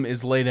album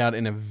is laid out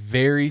in a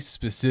very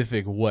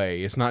specific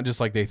way. It's not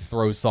just like they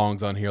throw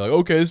songs on here like,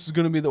 okay, this is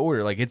going to be the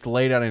order. Like, it's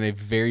laid out in a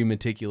very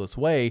meticulous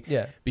way,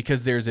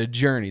 because there's a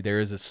journey, there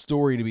is a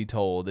story to be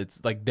told.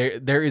 It's like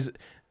there is...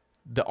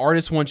 The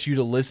artist wants you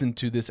to listen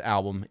to this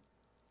album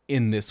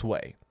in this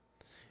way.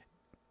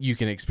 You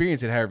can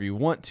experience it however you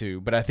want to,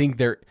 but I think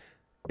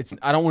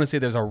I don't want to say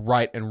there's a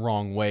right and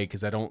wrong way,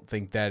 because I don't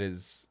think that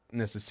is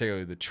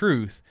necessarily the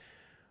truth.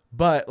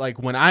 But like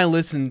when I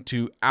listen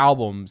to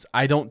albums,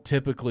 I don't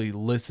typically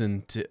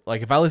listen to,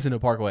 like if I listen to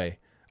Parkway,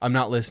 I'm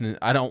not listening.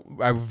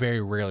 I very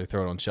rarely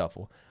throw it on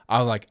shuffle.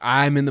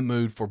 I'm in the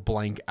mood for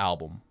blank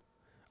album.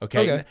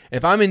 Okay.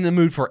 If I'm in the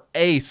mood for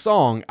a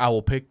song, I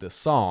will pick the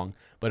song.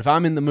 But if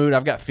I'm in the mood,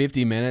 I've got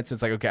 50 minutes.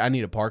 It's like, okay, I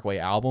need a Parkway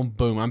album.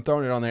 Boom, I'm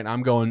throwing it on there, and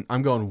I'm going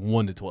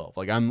 1 to 12.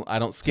 Like I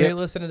don't skip. So you're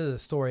listening to the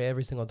story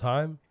every single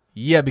time?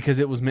 Yeah, because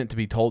it was meant to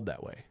be told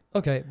that way.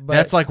 Okay, but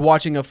that's like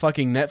watching a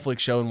fucking Netflix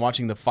show and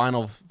watching the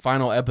final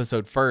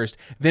episode first,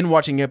 then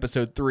watching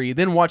episode 3,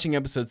 then watching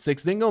episode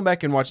 6, then going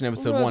back and watching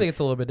episode 1. I think it's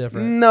a little bit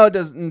different. No, it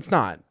doesn't. It's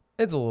not.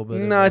 It's a little bit.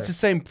 No, it's the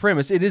same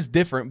premise. It is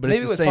different, but maybe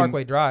it's the with same.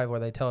 Parkway Drive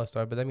where they tell a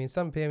story, but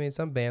some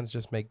bands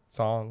just make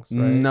songs,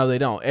 right? No, they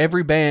don't.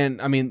 Every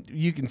band, I mean,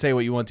 you can say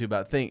what you want to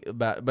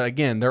but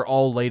again, they're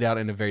all laid out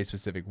in a very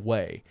specific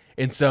way.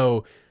 And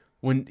so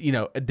when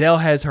Adele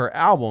has her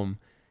album,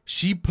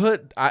 she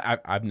put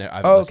I've never.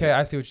 Okay,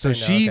 I see what you're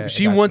saying. So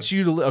she wants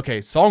you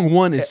to song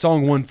 1 is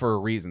song 1 for a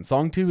reason.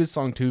 Song 2 is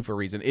song 2 for a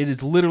reason. It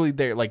is literally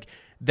there. Like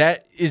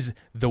that is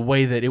the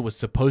way that it was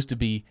supposed to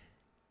be.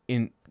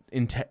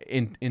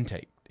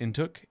 Intake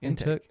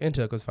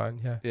was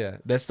fine. Yeah,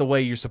 that's the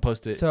way you're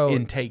supposed to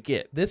intake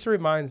it. This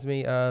reminds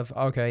me of,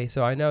 okay,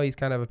 so I know he's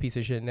kind of a piece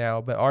of shit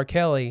now, but R.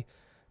 Kelly,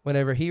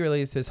 whenever he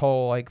released his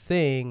whole like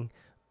thing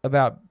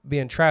about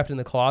being trapped in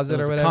the closet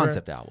or whatever, a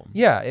concept album.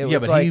 Yeah, it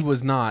was but like he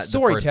was not the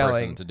first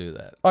person to do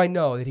that. I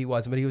know that he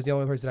wasn't, but he was the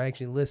only person I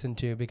actually listened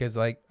to, because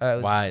why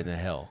in the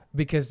hell?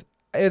 Because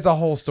it's a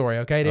whole story,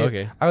 okay, dude?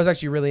 Okay. I was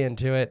actually really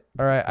into it.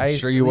 All right. I'm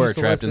sure you were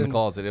trapped in the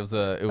closet. It was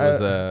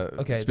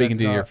speaking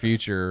to your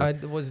future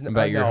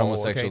about your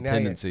homosexual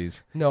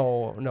tendencies.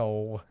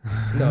 No.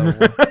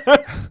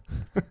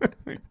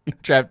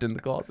 Trapped in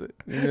the closet.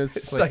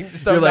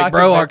 You're like,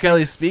 bro, R.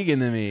 Kelly's speaking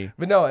to me.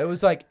 But no, it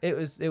was and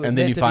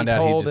then you find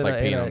out he just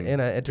in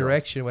a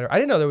direction, whatever. I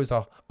didn't know there was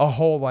a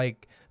whole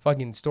like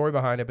fucking story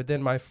behind it. But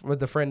then with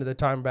the friend at the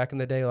time back in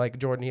the day, like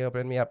Jordan, he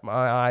opened me up my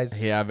eyes.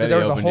 Yeah, I bet there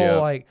was a whole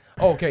like,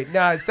 okay,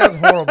 it sounds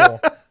horrible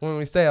when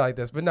we say it like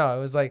this, but no, it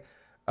was like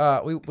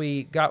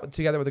we got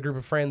together with a group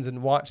of friends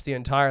and watched the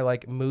entire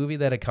like movie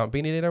that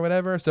accompanied it or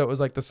whatever. So it was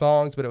like the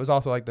songs, but it was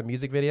also like the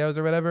music videos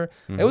or whatever.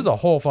 Mm-hmm. It was a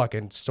whole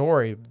fucking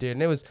story, dude,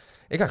 and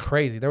it got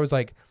crazy. There was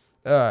like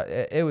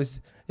it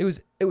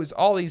was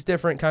all these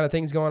different kind of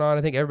things going on.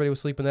 I think everybody was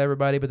sleeping with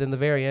everybody, but then the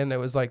very end, it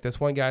was like this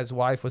one guy's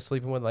wife was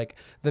sleeping with like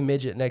the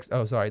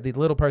the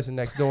little person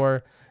next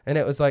door, and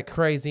it was like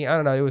crazy. I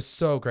don't know. It was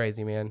so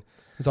crazy, man. It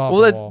was awful.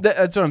 Well,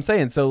 that's what I'm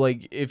saying. So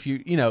like, if you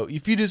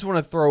just want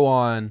to throw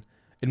on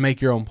and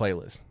make your own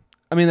playlist,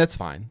 I mean, that's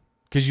fine,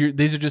 because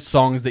these are just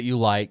songs that you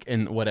like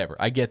and whatever.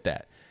 I get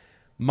that.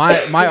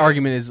 My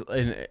argument is,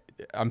 and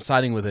I'm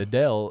siding with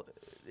Adele,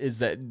 is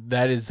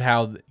that is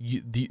how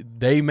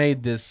they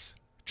made this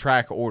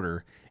track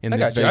order in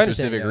this very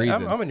specific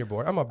reason. I'm on your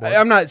board. I'm on board.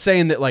 I'm not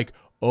saying that like,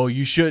 oh,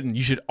 you shouldn't.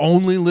 You should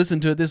only listen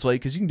to it this way,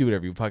 because you can do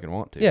whatever you fucking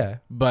want to. Yeah.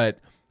 But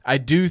I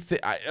do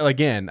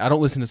again, I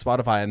don't listen to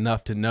Spotify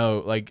enough to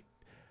know like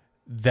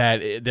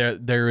that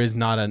there is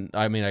not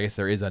I guess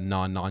there is a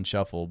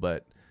non-shuffle,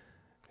 but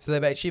so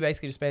she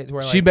basically just made it to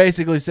where, like, she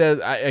basically says,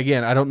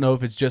 again, I don't know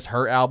if it's just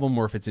her album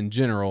or if it's in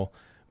general,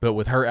 but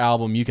with her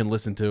album you can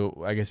listen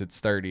to, I guess it's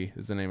 30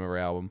 is the name of her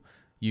album.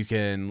 You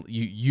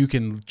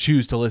can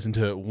choose to listen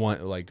to it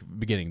one, like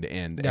beginning to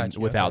end,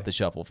 without the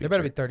shuffle feature. There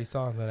better be 30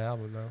 songs on that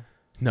album though.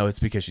 No, it's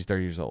because she's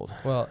 30 years old.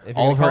 Well, if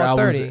all of her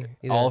albums,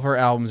 30, all of her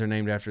albums are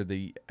named after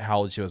how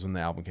old she was when the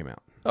album came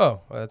out.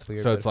 Oh, well, that's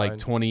weird. So it's like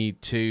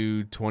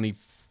 22,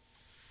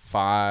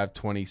 25,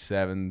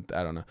 27.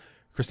 I don't know.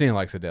 Christina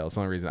likes Adele. It's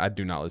the only reason I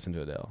do not listen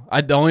to Adele.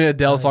 The only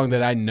Adele song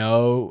that I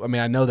know,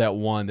 I know that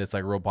one that's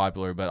like real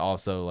popular, but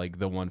also like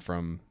the one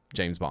from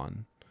James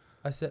Bond.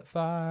 I set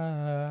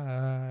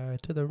fire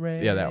to the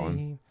rain. Yeah, that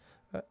one.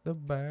 The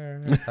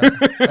bar.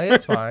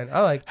 It's fine.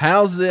 I like.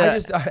 How's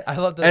that? I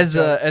love the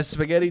as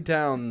Spaghetti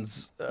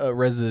Town's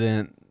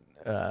resident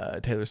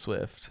Taylor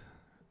Swift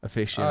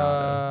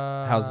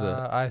aficionado. How's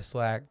the? I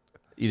slacked.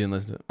 You didn't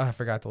listen to it. I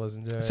forgot to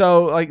listen to it.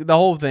 So like the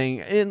whole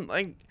thing, and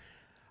like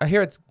I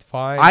hear it's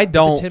fine. I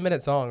don't- It's a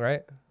 10-minute song,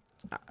 right?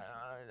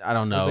 I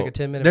don't know. There's like a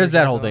 10-minute. There's that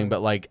version whole of thing, it.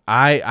 but like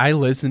I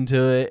listened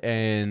to it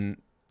and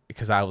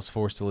because I was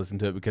forced to listen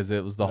to it because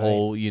it was the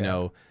whole Nice, you yeah.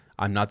 know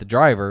I'm not the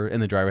driver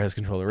and the driver has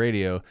control of the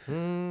radio.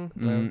 No.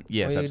 Yes,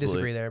 We absolutely.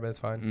 disagree there, but it's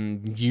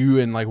fine. You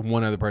and like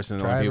one other person,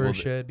 the only Driver people.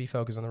 should be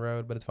focused on the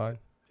road, but it's fine.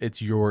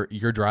 It's you're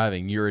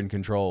driving. You're in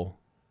control.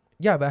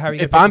 Yeah, but how are you?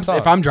 If gonna I'm pick the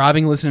if I'm songs?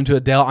 driving listening to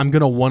Adele, I'm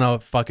gonna wanna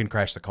fucking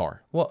crash the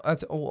car. Well,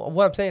 that's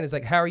what I'm saying is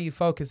like, how are you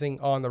focusing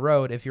on the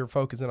road if you're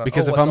focusing on?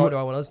 Because oh, if what I'm- song do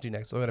I want to listen to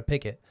next? So I'm gonna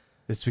pick it.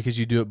 It's because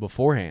you do it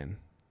beforehand,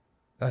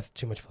 That's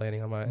too much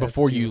planning on my.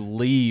 before that's too- you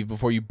leave,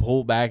 before you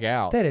pull back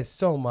out. That is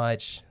so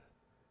much.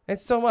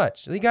 It's so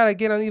much. You gotta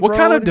get on the What road.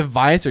 kind of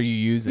device are you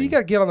using? You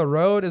gotta get on the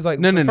road. Is like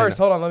No, no, no, first.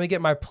 no. Hold on, let me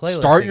get my playlist.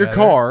 Start your together.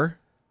 car,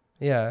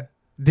 Yeah,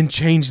 then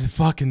change the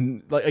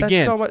fucking like that's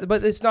again. so much.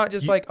 But it's not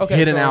just you like okay.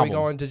 hit So an are album. we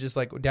going to just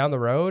like down the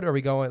road? Are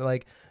we going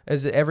like?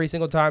 Is it every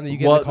single time that you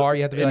get Well, in the car,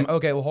 you have to be in- like,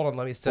 okay, well, hold on,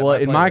 let me set. Well, my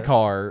in my playlist.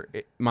 car,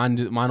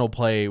 mine will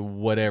play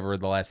whatever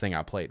the last thing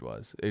I played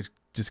was. It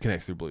just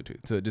connects through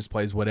Bluetooth, so it just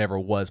plays whatever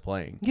was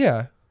playing.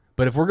 Yeah,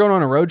 But if we're going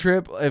on a road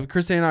trip, if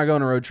Christine and I go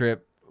on a road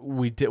trip,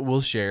 we'll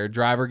share.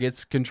 Driver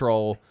gets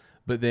control,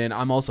 but then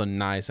I'm also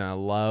nice and I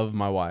love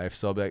my wife,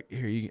 so I'll be like,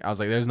 here. I was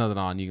like, there's nothing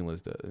on. You can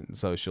listen to it, and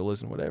so she'll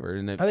listen whatever.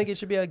 And I think it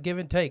should be a give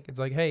and take. It's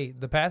like, hey,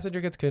 the passenger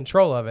gets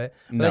control of it,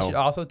 but No. they should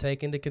also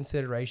take into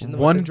consideration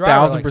what the driver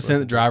likes to 1,000% listen the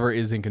to. driver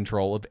is in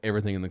control of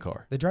everything in the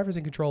car. The driver's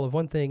in control of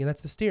one thing, and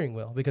that's the steering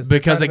wheel. Because they're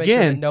Because trying to make sure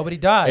again, that nobody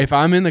dies. If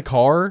I'm in the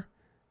car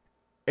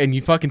and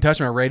you fucking touch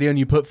my radio and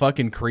you put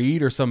fucking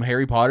Creed or some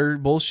Harry Potter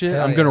bullshit,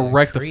 Hell I'm gonna yeah,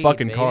 wrek the Creed,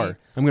 fucking baby. car.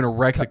 I'm gonna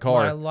wreck the Cut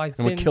car. my life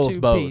I'm gonna kill us into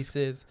both.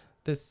 pieces.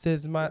 This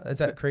is my. Is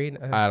that Creed?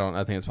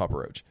 I think it's Papa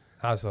Roach.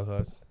 I was so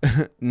close.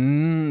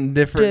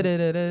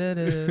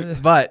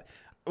 Different. But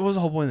what was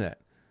the whole point of that?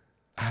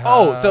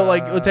 Oh, so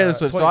like with Taylor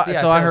Swift. So I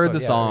Taylor heard Swift, the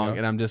yeah, song there you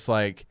and I'm just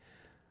like,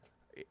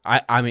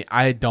 I mean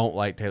I don't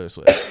like Taylor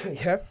Swift. go.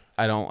 Yeah,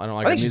 I don't like. I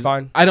her think she's music.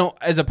 fine. I don't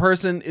as a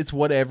person. It's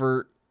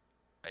whatever.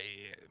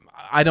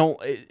 I don't.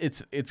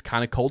 It's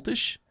kind of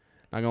cultish.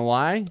 Not gonna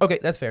lie. Okay,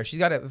 that's fair. She's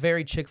got a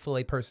very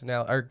Chick-fil-A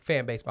personality or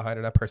fan base behind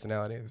her, not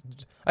personality.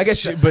 I guess.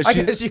 She- but I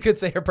she's- guess you could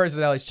say her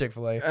personality is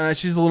Chick-fil-A.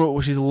 She's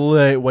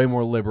way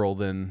more liberal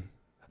than.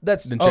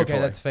 That's Than okay.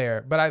 Chick-fil-A. That's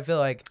fair. But I feel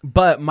like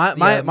But my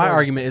Yeah, more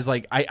argument is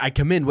like I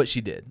commend what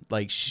she did.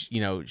 Like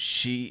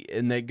she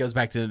and that goes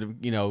back to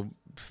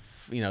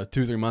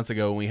 2-3 months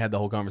ago when we had the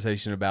whole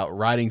conversation about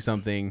writing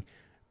something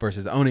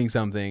versus owning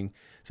something.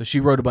 So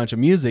she wrote a bunch of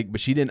music, but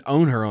she didn't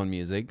own her own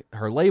music.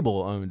 Her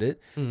label owned it.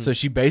 So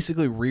she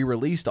basically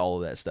re-released all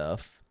of that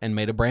stuff and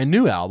made a brand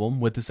new album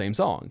with the same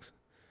songs.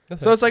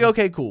 that's So it's like, fair.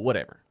 okay, cool,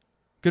 whatever.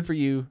 Good for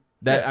you.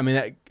 That Yeah. I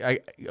mean,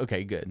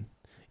 okay, good.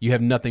 You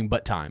have nothing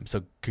but time,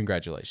 so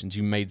congratulations.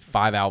 You made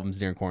 5 albums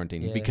during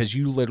quarantine Yeah. because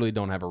you literally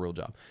don't have a real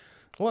job.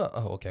 Well,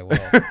 okay.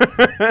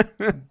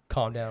 Well,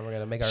 calm down. We're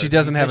gonna make our. She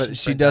doesn't have musician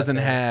she friends doesn't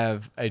out there.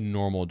 have a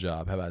normal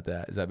job. How about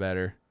that? Is that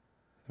better?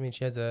 I mean,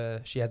 she has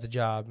a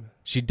job.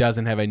 She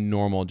doesn't have a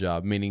normal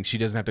job, meaning she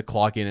doesn't have to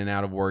clock in and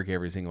out of work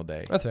every single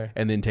day That's fair.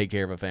 and then take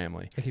care of a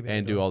family I keep it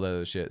and do going. all the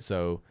other shit.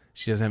 So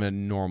she doesn't have a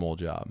normal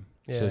job.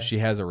 So Yeah. she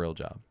has a real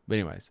job. But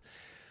anyways,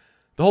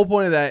 the whole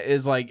point of that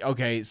is like,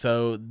 okay,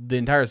 so the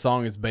entire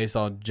song is based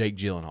on Jake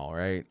Gyllenhaal,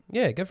 right?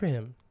 Yeah, good for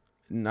him.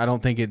 I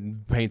don't think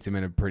it paints him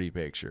in a pretty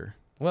picture.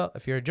 Well,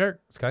 if you're a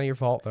jerk, it's kind of your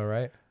fault, though,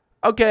 right?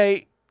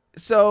 Okay,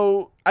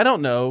 so I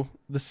don't know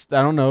this.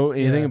 I don't know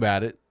anything Yeah.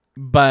 about it,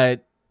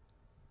 but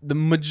the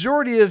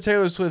majority of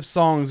Taylor Swift's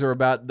songs are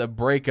about the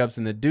breakups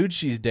and the dude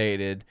she's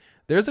dated.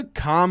 There's a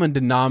common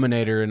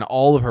denominator in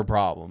all of her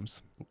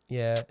problems.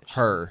 Yeah.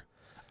 Her.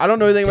 I don't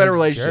know anything about her Dates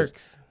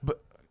relationships. jerks.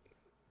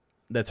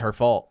 That's her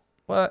fault.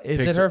 Well, is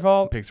Picks- it her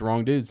fault? Picks the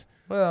wrong dudes.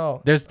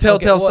 Well, There's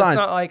telltale well, it's signs.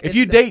 not like If it's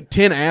you the- date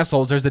 10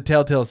 assholes, there's a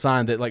telltale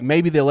sign that like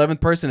maybe the 11th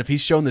person, if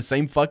he's showing the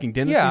same fucking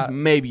tendencies, Yeah,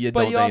 maybe you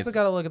but don't you dance. also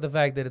got to look at the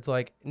fact that it's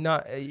like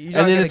not. You're not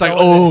And then gonna it's like, go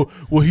in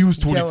oh, well, he was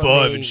telling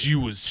 25 me- and she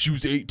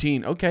was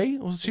 18. Okay,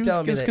 well, she You're was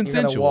telling me it's that you're gonna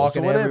consensual, walk so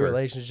in every whatever.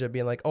 relationship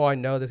being like, oh, I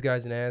know this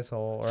guy's an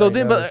asshole. or So I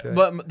then, know this guy-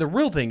 but the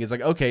real thing is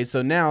like, okay,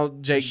 so now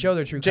Jake show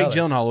their true Jake colors.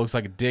 Gyllenhaal looks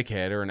like a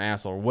dickhead or an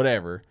asshole or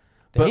whatever.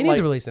 Then But he needs like,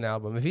 to release an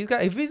album if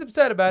he's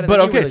upset about it. but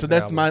then he okay, release so an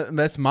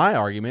that's album. my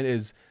argument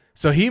is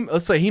so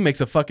let's say he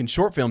makes a fucking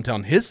short film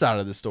telling his side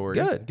of the story.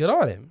 good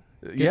on him.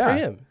 Good Yeah. for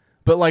him.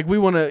 But like we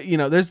want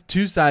to, there's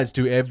two sides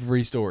to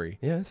every story,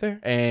 Yeah, that's fair.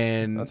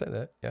 and I'll say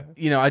that.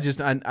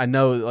 Yeah. I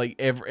know like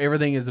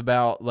everything is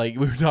about like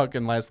we were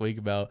talking last week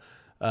about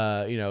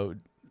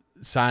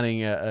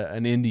signing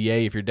an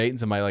NDA if you're dating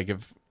somebody. Like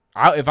if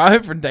I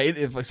ever date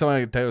if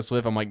somebody like Taylor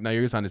Swift, I'm like, no,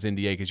 you're gonna sign this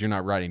NDA because you're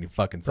not writing any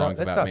fucking Bro, songs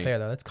that's about not me. fair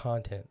though. That's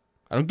content.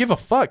 I don't give a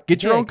fuck.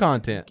 Get your Yeah. own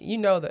content. You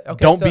know that.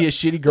 Okay, Don't so be a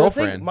shitty the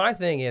girlfriend. my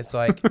thing is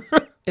like,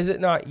 Is it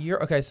not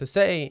your okay? So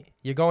say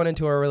you're going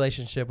into a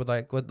relationship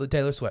with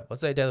Taylor Swift.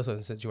 Let's say Taylor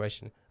Swift's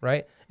situation,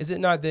 right? Is it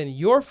not then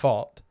your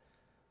fault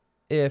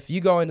if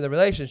you go into the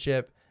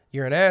relationship,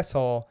 you're an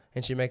asshole,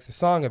 and she makes a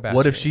song about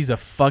What you? if she's a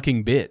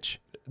fucking bitch?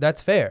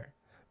 That's fair.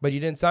 But you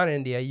didn't sign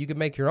an NDA. You could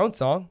make your own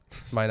song.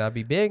 Might not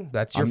be big.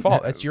 That's your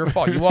fault. It's your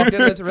fault. You walked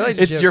into this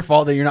relationship. It's your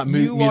fault that you're not You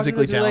walked into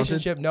musically this talented.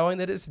 relationship knowing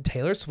that it's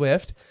Taylor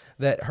Swift,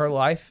 that her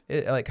life,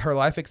 her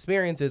life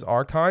experiences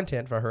are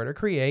content for her to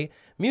create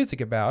music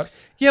about.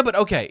 Yeah, but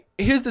okay.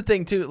 Here's the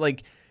thing too.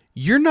 Like,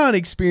 you're not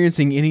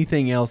experiencing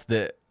anything else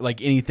that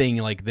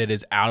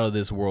is out of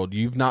this world.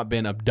 You've not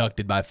been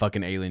abducted by a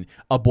fucking alien.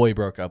 A boy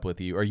broke up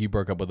with you, or you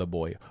broke up with a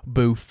boy.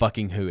 Boo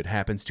fucking who. It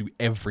happens to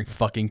every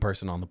fucking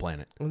person on the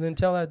planet. Well, then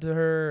tell that to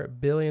her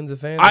billions of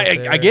fans.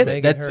 I get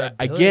it. That's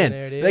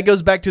again. That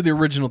goes back to the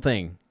original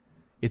thing.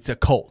 It's a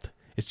cult.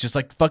 It's just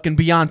like fucking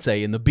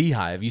Beyonce in the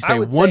Beehive. You say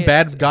would one say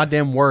bad it's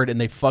goddamn word and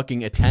they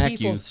fucking attack you.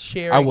 people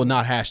sharing- I will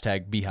not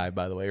hashtag Beehive,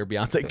 by the way, or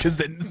Beyonce, because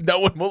then no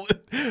one will.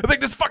 I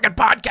think this fucking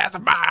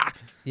podcast.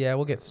 Yeah,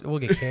 we'll get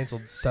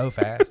canceled so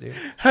fast, dude.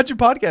 How'd your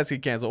podcast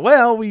get canceled?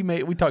 Well, we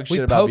talk shit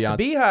We about poked Beyonce. the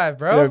Beehive,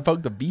 bro. Yeah, we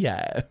poked the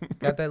Beehive.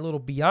 Got that little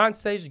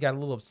Beyonce. She got a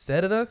little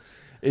upset at us.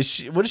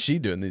 What is she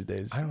doing these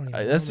days? I don't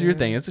even That's know, your man.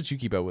 thing. That's what you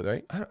keep up with,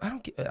 right?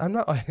 I'm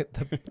not like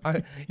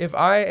if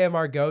I am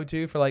our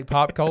go-to for like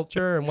pop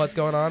culture and what's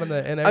going on and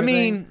everything.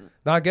 mean-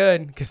 not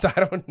good because I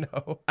don't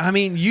know. I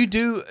mean, you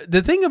do.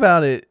 The thing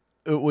about it,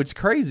 what's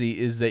crazy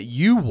is that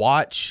you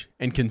watch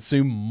and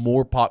consume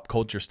more pop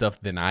culture stuff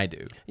than I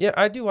do. Yeah,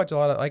 I do watch a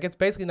lot of it's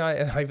basically not.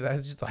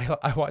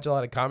 I watch a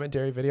lot of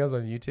commentary videos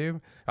on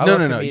YouTube.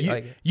 No.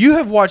 You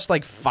have watched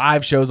like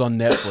 5 shows on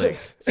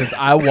Netflix since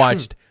I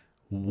watched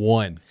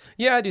 1.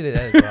 Yeah, I do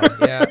that as well.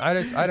 Yeah, I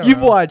don't. You've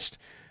know. watched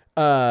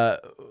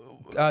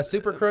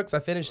Super Crooks. I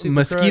finished Super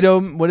Mosquito.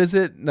 Crooks. What is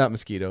it? Not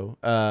Mosquito.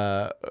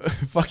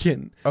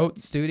 Fucking Oat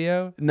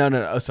Studio.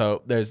 no.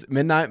 So there's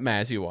Midnight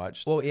Mass. You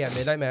watched. Well, yeah,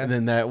 Midnight Mass. And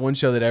then that one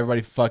show that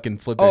everybody fucking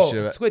flipped their shit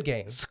about. Squid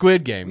Game.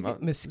 Squid Game.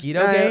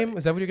 Mosquito Game.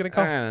 Is that what you're gonna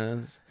call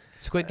it?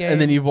 Squid Game? And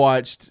then you've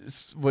watched,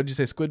 what'd you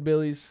say,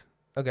 Squidbillies?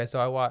 Okay,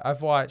 so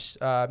I've watched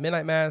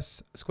Midnight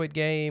Mass, Squid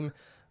Game,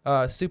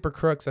 Super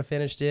Crooks. I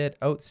finished it.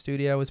 Oat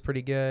Studio was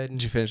pretty good.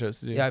 Did you finish Oat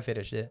Studio? Yeah, I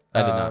finished it.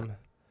 I did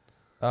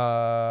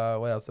not.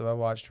 What else have I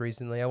watched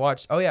recently? I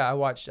watched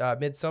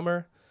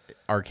Midsummer.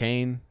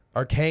 Arcane.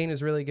 Arcane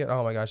is really good.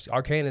 Oh my gosh,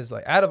 Arcane is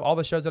like out of all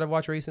the shows that I've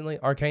watched recently,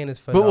 Arcane is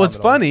phenomenal. But what's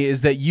funny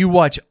is that you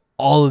watch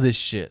all of this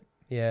shit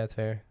Yeah, it's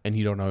fair. and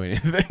you don't know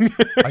anything.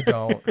 I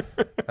don't.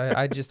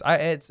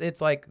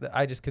 It's like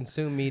I just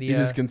consume media. You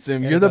just consume.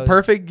 and You're it the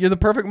goes-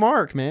 perfect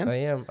mark, man. I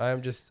am.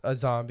 I'm just a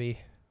zombie.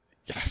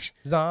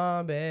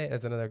 Zombie.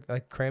 That's another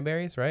like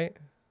Cranberries, right?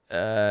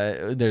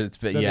 There's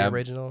been, They're yeah. the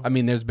original. I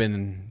mean, there's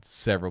been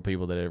several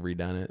people that have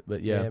redone it,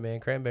 but yeah. Man,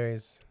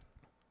 Cranberries.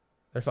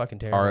 They're fucking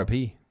terrible.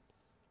 R.I.P.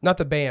 Not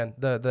the band,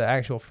 the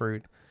actual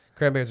fruit.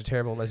 Cranberries are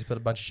terrible unless you put a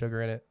bunch of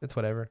sugar in it. It's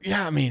whatever.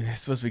 Yeah, I mean,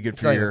 it's supposed to be good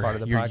It's for not even your part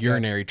of the your podcast.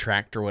 urinary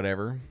tract or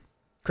whatever.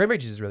 Cranberry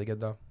juice is really good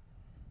though.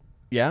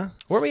 Yeah.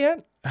 Where are we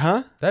at?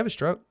 Huh? Did I have a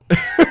stroke?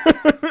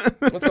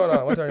 What's going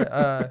on? What's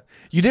our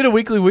You did a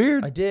weekly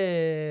weird. I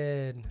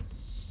did.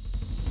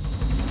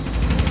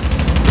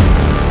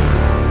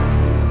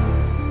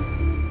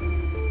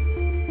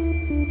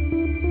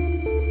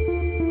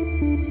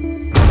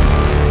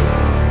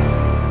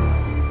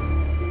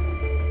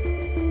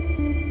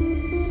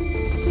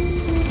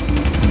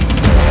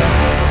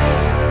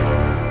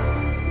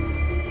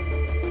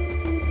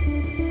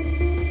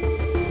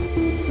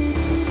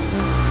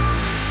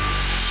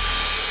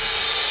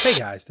 Hey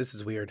guys, this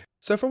is Weird.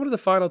 So for one of the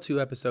final 2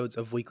 episodes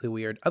of Weekly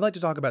Weird, I'd like to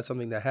talk about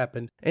something that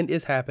happened and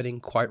is happening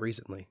quite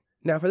recently.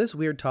 Now for this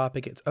weird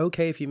topic, it's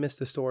okay if you missed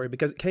the story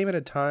because it came at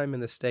a time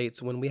in the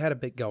States when we had a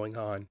bit going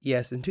on.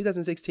 Yes, in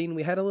 2016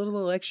 we had a little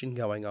election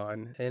going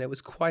on, and it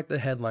was quite the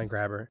headline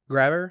grabber.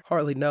 Grabber?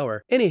 Hardly know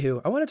her.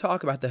 Anywho, I want to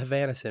talk about the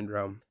Havana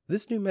Syndrome.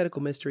 This new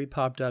medical mystery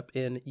popped up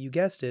in, you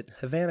guessed it,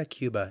 Havana,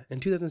 Cuba in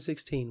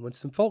 2016 when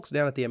some folks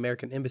down at the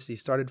American Embassy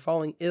started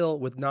falling ill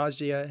with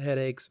nausea,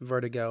 headaches,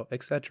 vertigo,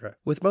 etc.,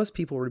 with most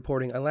people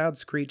reporting a loud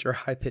screech or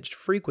high-pitched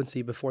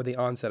frequency before the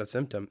onset of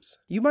symptoms.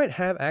 You might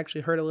have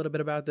actually heard a little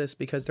bit about this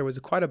because there was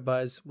quite a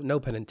buzz, no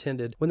pun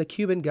intended, when the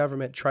Cuban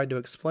government tried to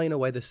explain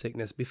away the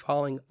sickness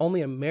befalling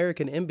only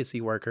American embassy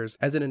workers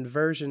as an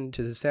inversion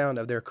to the sound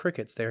of their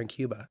crickets there in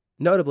Cuba.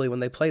 Notably, when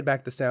they played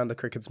back the sound the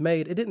crickets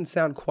made, it didn't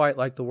sound quite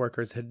like the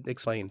workers had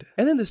explained.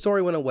 And then the story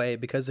went away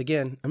because,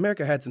 again,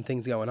 America had some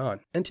things going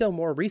on. Until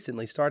more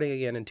recently, starting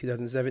again in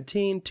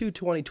 2017 to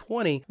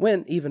 2020,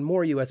 when even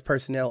more U.S.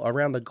 personnel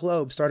around the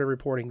globe started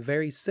reporting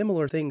very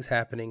similar things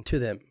happening to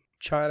them.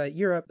 China,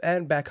 Europe,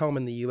 and back home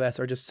in the US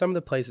are just some of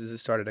the places it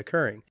started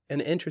occurring.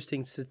 An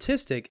interesting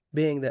statistic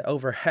being that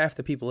over half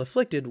the people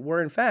afflicted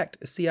were in fact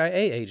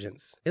CIA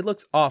agents. It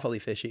looks awfully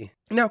fishy.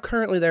 Now,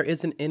 currently there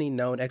isn't any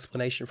known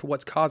explanation for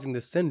what's causing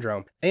this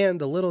syndrome,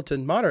 and the little to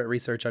moderate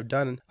research I've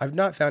done, I've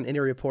not found any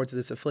reports of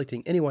this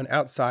afflicting anyone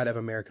outside of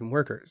American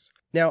workers.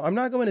 Now, I'm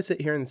not going to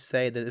sit here and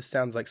say that this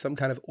sounds like some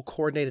kind of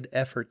coordinated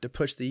effort to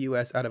push the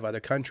US out of other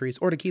countries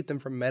or to keep them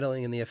from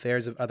meddling in the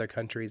affairs of other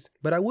countries,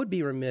 but I would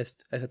be remiss,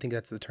 I think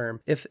that's the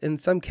term, if in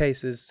some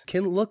cases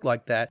can look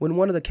like that when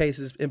one of the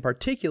cases in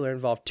particular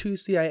involved 2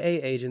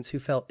 CIA agents who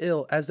fell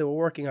ill as they were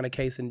working on a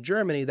case in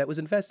Germany that was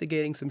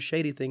investigating some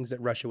shady things that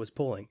Russia was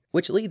pulling.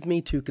 Which leads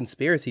me to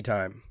conspiracy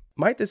time.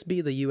 Might this be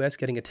the US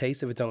getting a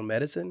taste of its own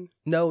medicine?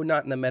 No,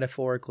 not in the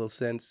metaphorical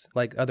sense,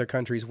 like other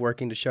countries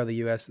working to show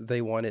the US that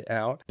they want it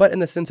out, but in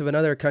the sense of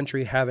another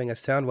country having a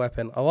sound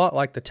weapon, a lot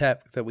like the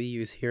tech that we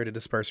use here to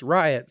disperse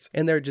riots,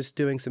 and they're just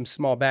doing some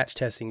small batch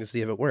testing to see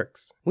if it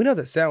works. We know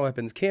that sound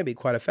weapons can be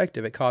quite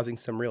effective at causing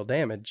some real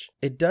damage.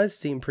 It does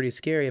seem pretty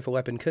scary if a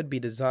weapon could be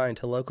designed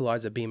to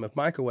localize a beam of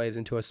microwaves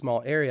into a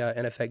small area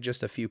and affect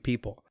just a few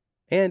people.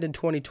 And in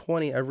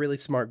 2020, a really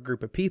smart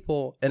group of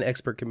people, an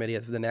expert committee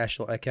of the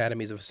National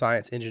Academies of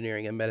Science,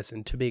 Engineering, and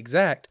Medicine to be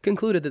exact,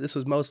 concluded that this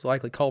was most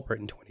likely culprit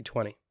in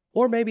 2020.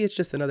 Or maybe it's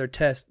just another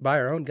test by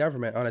our own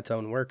government on its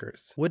own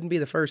workers. Wouldn't be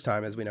the first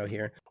time, as we know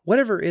here.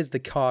 Whatever is the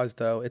cause,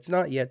 though, it's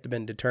not yet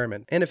been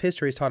determined. And if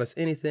history has taught us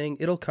anything,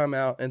 it'll come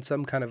out in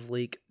some kind of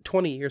leak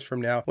 20 years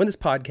from now when this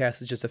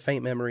podcast is just a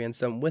faint memory in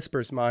some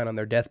whisper's mind on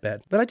their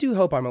deathbed. But I do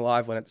hope I'm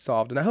alive when it's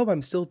solved, and I hope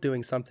I'm still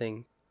doing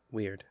something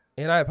weird.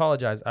 And I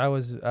apologize. I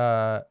was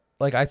I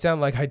sound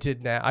like I do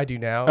now. I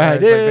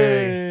It's did. like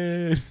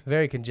very,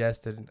 very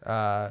congested.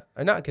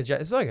 Not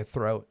congested. It's like a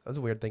throat. That's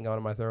a weird thing going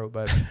in my throat,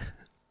 but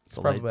it's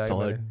probably it's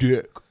all a like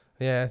dick.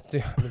 yeah.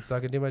 I've been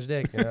sucking too much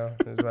dick. You know,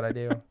 that's what I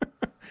do.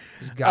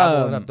 Just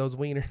gobbling up those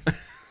wieners.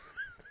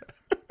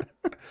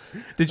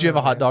 Did you have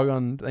a hot dog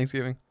on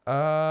Thanksgiving?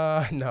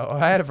 No. I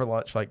had it for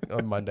lunch like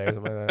on Monday or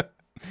something like that.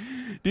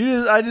 Do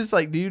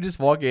you just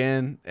walk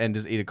in and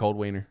just eat a cold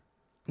wiener?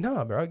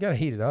 No, bro. I gotta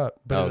heat it up.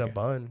 Put it in a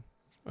bun.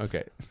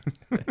 Okay.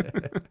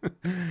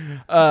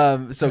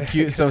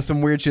 So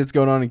some weird shit's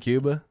going on in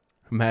Cuba.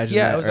 Imagine.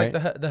 Yeah, that, it was right?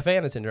 like the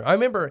Havana syndrome. I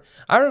remember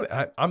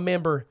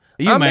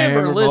You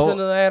listening boy.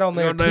 to that on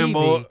their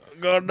TV.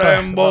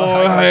 Goddamn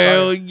boy,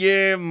 hell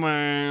yeah,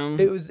 man.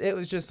 It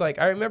was just like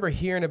I remember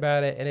hearing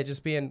about it and it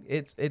just being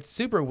it's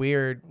super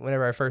weird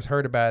whenever I first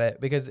heard about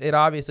it because it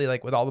obviously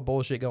like with all the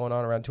bullshit going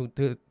on around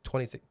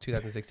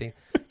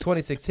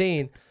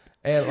 2016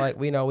 and like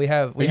we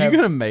have Are you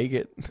gonna make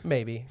it?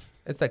 maybe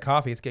it's that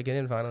coffee it's kicking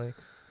in finally.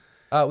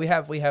 We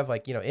have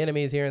like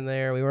enemies here and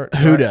there.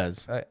 Who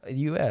does?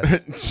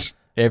 U.S.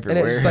 Everywhere.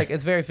 And it's just like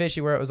it's very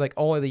fishy where it was like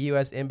only the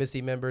U.S.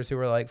 embassy members who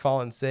were like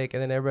falling sick,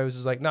 and then everybody was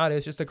just like, "Nah,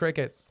 it's just the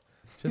crickets,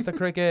 just the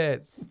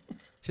crickets,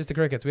 just the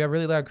crickets." We have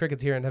really loud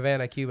crickets here in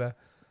Havana, Cuba.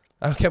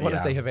 I kept wanting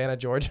to say Havana,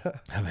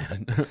 Georgia,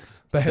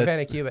 but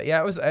Havana, Cuba.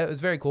 Yeah, it was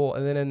very cool.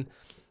 And then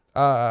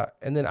I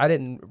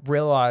didn't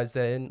realize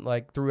that in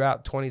like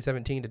throughout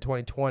 2017 to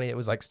 2020, it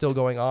was like still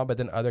going on, but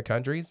then other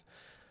countries.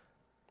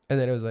 And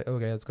then it was like,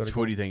 okay, let's go. So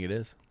what do you think it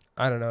is?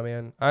 I don't know,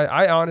 man.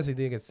 I honestly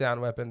think it's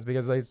sound weapons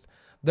because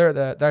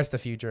that's the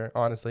future.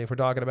 Honestly, if we're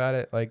talking about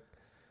it, like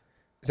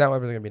sound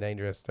weapons are gonna be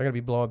dangerous. They're gonna be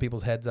blowing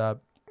people's heads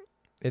up.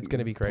 It's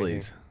gonna be crazy.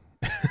 Please.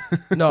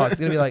 No, it's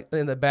gonna be like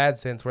in the bad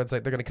sense where it's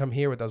like they're gonna come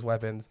here with those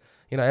weapons.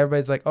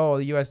 Everybody's like, oh,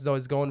 the U.S. is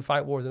always going to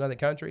fight wars in other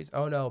countries.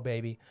 Oh no,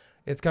 baby,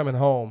 it's coming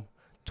home.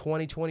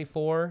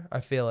 2024, I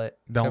feel it.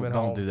 It's coming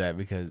home. Don't do that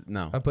because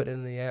no. I'm putting it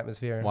in the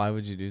atmosphere. Why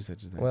would you do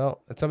such a thing? Well,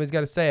 somebody's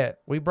got to say it.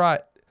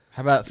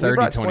 How about 3024? We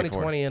brought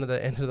 2020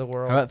 into the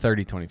world. How about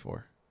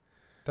 3024?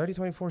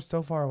 3024 is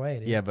so far away,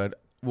 dude. Yeah,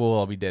 but we'll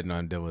all be dead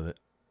and deal with it.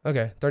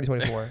 Okay,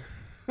 3024.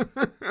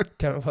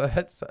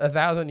 That's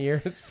 1,000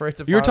 years for it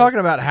to. You were talking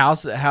about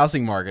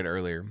housing market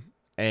earlier,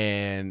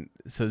 and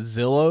so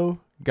Zillow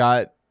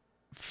got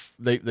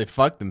they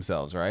fucked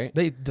themselves, right?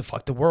 They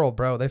fucked the world,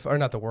 bro. Or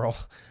not the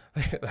world.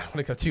 I don't want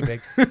to go too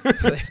big.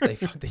 they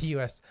fucked the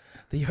U.S.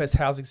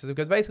 housing system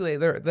because basically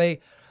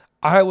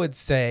I would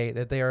say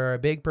that they are a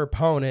big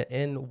proponent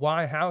in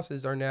why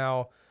houses are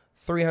now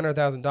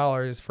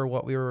 $300,000 for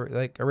what we were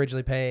like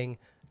originally paying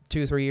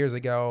 2-3 years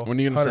ago. When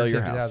are you gonna sell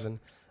your house?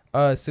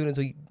 As soon as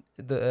the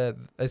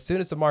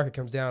market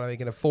comes down and we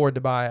can afford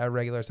to buy a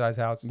regular size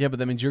house. Yeah, but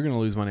that means you're going to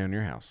lose money on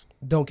your house.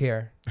 Don't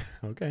care.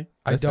 Okay.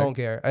 I don't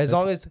care. As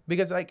long as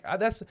because like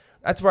that's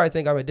where I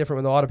think I'm different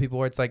with a lot of people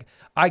where it's like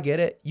I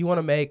get it. You want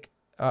to make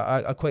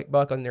a quick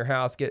buck on your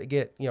house, get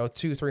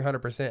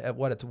 200-300% of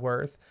what it's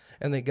worth,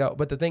 and they go.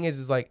 But the thing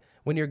is like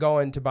when you're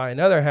going to buy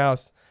another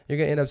house, you're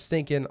going to end up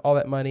sinking all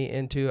that money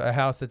into a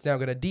house that's now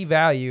going to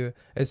devalue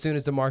as soon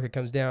as the market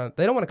comes down.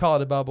 They don't want to call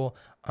it a bubble.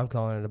 I'm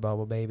calling it a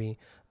bubble, baby.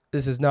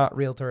 This is not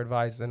realtor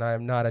advice, and I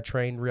am not a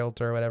trained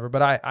realtor or whatever.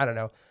 But I don't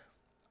know.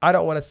 I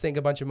don't want to sink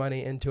a bunch of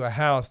money into a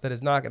house that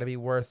is not going to be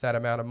worth that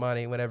amount of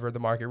money whenever the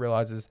market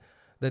realizes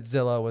that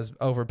Zillow was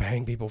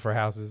overpaying people for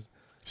houses.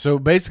 So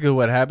basically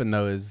what happened,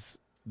 though, is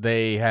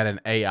they had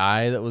an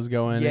AI that was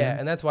going Yeah, in.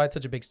 and that's why it's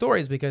such a big story,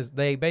 is because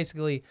they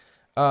basically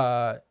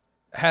had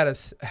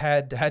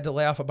to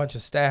lay off a bunch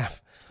of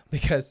staff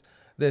because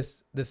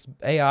this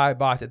AI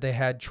bot that they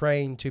had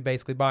trained to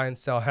basically buy and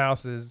sell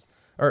houses,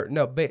 or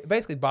no,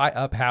 basically buy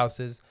up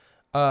houses,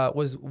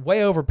 was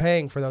way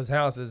overpaying for those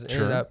houses.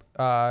 Sure. Ended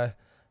up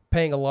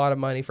paying a lot of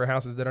money for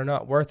houses that are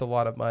not worth a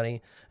lot of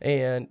money,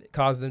 and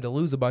caused them to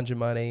lose a bunch of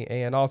money,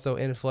 and also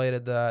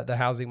inflated the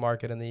housing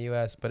market in the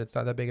U.S. But it's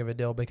not that big of a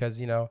deal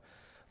because,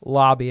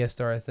 lobbyists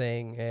are a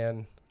thing,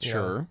 and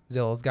Sure.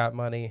 Zillow's got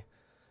money.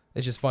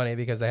 It's just funny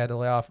because they had to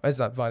lay off. It's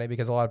not funny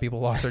because a lot of people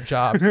lost their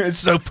jobs. It's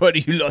so funny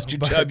you lost your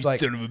But job, it's you like,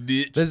 son of a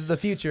bitch. This is the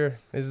future.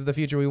 This is the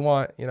future we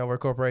want, where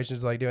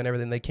corporations are like doing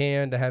everything they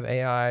can to have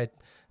AI,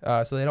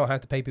 so they don't have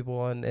to pay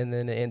people, and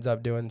then it ends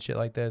up doing shit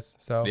like this.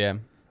 So Yeah,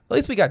 at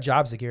least we got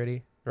job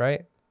security,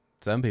 right?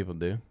 some people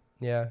do.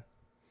 Yeah.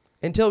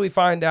 Until we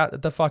find out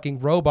that the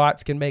fucking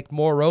robots can make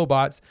more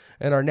robots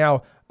and are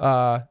now,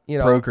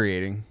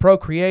 procreating,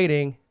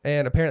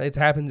 and apparently it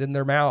happens in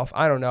their mouth.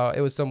 I don't know. It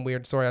was some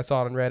weird story I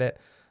saw on Reddit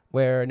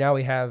where now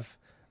we have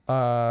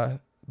bio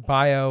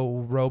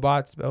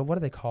robots. What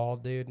are they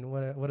called, dude? And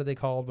what are they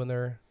called when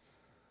they're...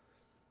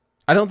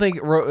 I don't think.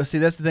 See,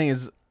 that's the thing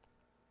is,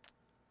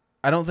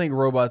 I don't think Let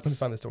me robots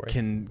find the story.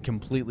 can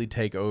completely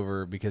take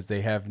over because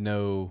they have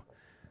no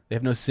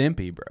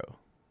sympathy, bro.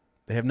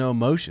 They have no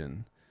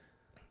emotion.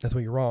 That's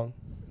where you're wrong.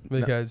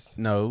 Because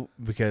No,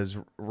 because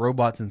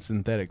robots and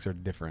synthetics are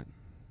different.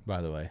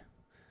 By the way,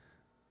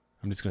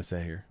 I'm just gonna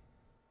say here.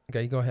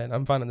 okay, go ahead.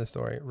 I'm finding the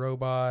story.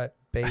 Robot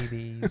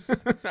babies.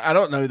 I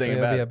don't know anything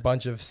There'll about be a it.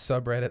 bunch of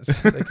subreddits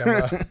that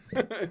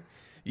come up.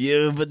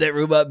 You put that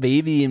robot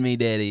baby in me,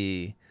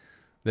 daddy.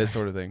 That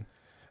sort of thing.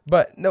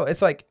 But no,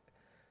 it's like,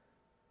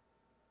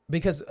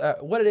 because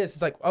what it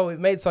is like,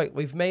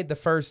 we've made the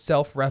first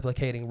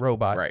self-replicating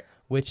robot, Right.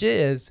 which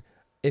is,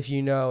 if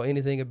you know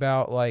anything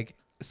about like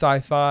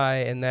sci-fi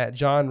and that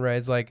genre,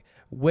 is like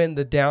when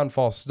the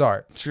downfall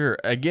starts. Sure.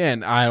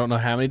 Again, I don't know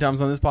how many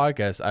times on this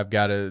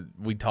podcast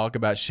we talk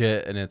about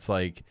shit, and it's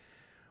like,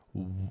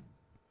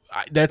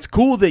 that's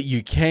cool that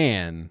you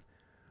can,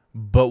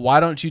 but why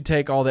don't you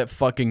take all that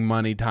fucking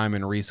money, time,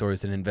 and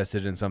resource and invest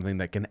it in something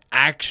that can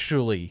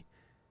actually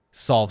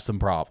solve some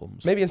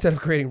problems? Maybe instead of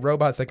creating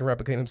robots that can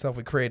replicate themselves,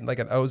 we create like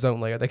an ozone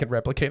layer that can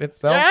replicate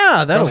itself.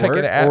 Yeah, that'll Or like work.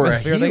 an Or a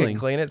atmosphere that can healing.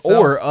 clean itself.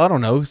 Or, I don't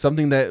know,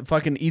 something that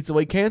fucking eats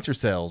away cancer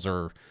cells,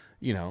 or,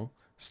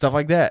 stuff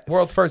like that.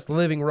 World's first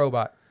living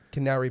robot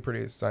can now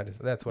reproduce. Scientists.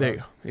 That's what There I you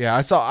was. go. Yeah,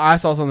 I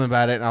saw something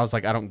about it, and I was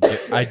like,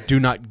 I do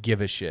not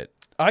give a shit.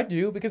 I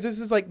do, because this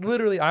is like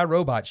literally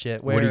iRobot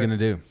shit. Where, What are you gonna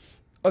do?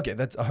 Okay,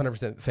 that's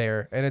 100%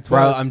 fair, and it's Bro,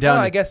 one of those- I'm down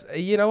well, to- I guess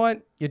you know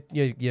what,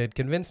 you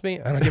convinced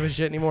me. I don't give a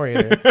shit anymore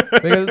either,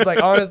 because it's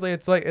like, honestly,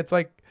 it's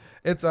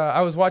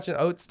I was watching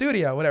Oats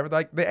Studio, whatever.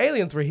 Like the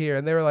aliens were here,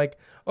 and they were like,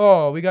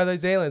 "Oh, we got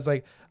these aliens."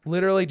 Like,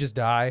 literally, just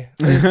die.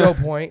 There's no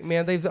point,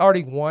 man. They've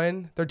already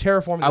won. They're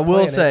terraforming. I the will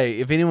planet. say,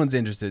 if anyone's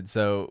interested,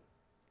 so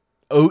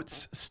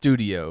Oats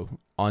Studio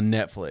on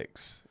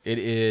Netflix. It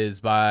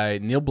is by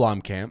Neil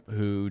Blomkamp,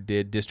 who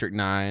did District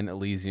 9,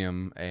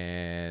 Elysium,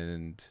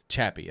 and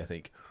Chappie, I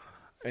think.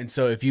 And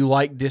so if you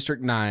like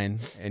District 9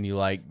 and you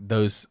like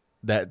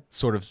that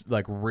sort of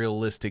like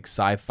realistic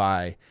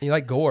sci-fi, You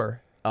like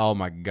gore? oh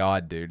my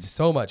God, dude.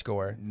 So much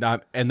gore.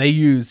 And they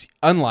use,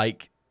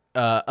 unlike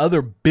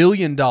other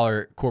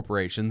billion-dollar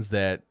corporations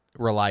that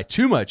rely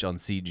too much on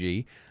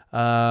CG,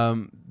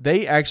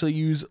 they actually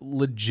use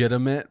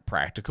legitimate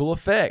practical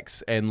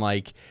effects. And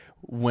like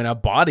when a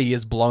body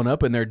is blown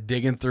up and they're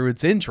digging through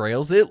its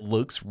entrails, it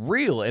looks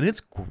real, and it's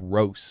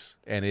gross,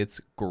 and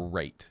it's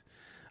great.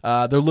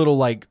 They're little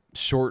like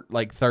short,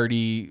 like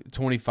 30,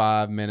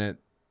 25 minute,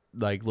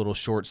 like little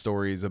short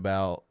stories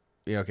about,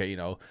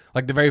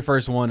 like the very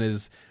first one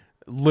is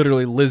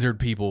literally lizard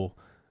people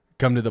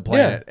come to the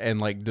planet and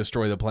like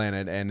destroy the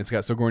planet, and it's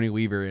got Sigourney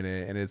Weaver in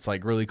it, and it's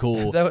like really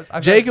cool.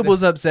 Jacob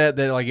was upset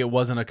that like it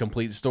wasn't a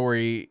complete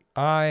story.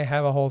 I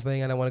have a whole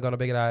thing, and I want to go on a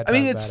big dive. I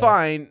mean, it's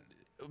fine,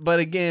 but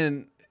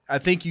again, I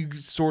think you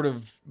sort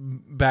of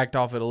backed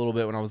off it a little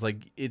bit when I was like,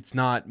 it's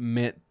not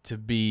meant to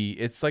be.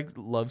 It's like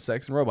Love,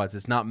 Sex, and Robots.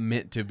 It's not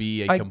meant to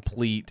be a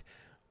complete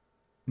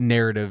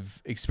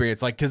narrative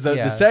experience. Like, because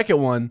the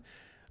second one,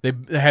 they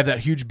have that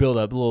huge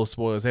buildup. Little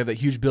spoilers. They have that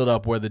huge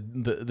buildup where the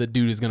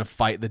dude is gonna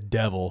fight the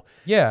devil.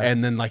 Yeah,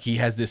 and then like he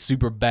has this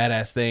super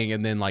badass thing,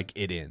 and then like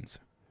it ends.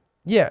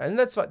 Yeah, and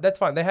that's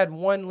fine. They had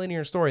one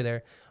linear story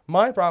there.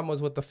 My problem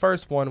was with the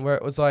first one, where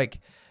it was like,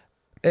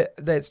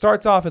 it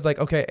starts off as like,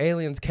 okay,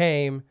 aliens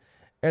came,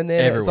 and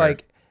then Everywhere. it's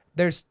like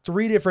there's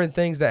 3 different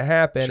things that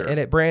happen, Sure. and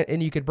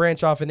and you could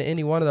branch off into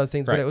any one of those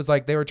things. Right. But it was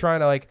like they were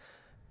trying to like,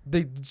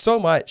 so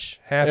much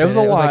happened. It was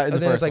a lot Like, in and the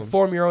then it's first like one.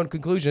 form your own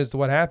conclusion as to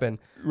what happened,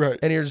 Right.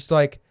 and you're just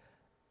like,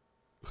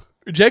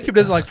 Jacob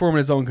doesn't like forming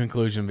his own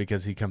conclusion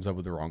because he comes up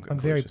with the wrong conclusion.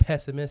 I'm very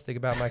pessimistic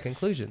about my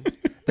conclusions.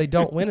 They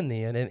don't win in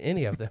the end in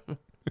any of them.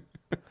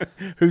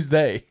 Who's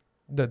they?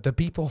 The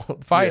people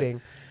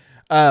fighting.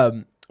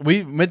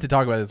 We meant to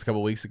talk about this a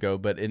couple weeks ago,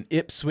 but in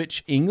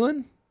Ipswich,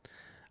 England,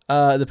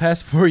 The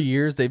past 4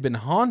 years, they've been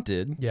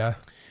haunted Yeah.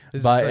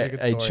 This by is such a, good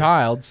a story.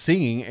 child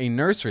singing a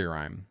nursery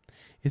rhyme.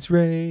 It's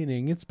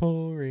raining, it's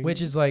pouring.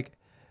 Which is like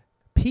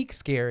peak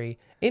scary.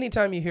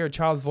 Anytime you hear a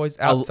child's voice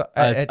A- outside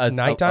at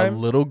nighttime, a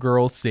little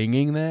girl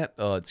singing that.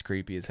 Oh, it's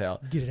creepy as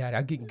hell. get it out.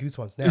 I'm getting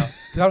goosebumps now. 'Cause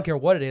I don't care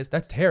what it is.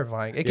 That's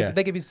terrifying. Yeah.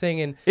 They could be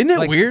singing. Isn't it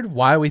like, weird?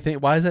 Why is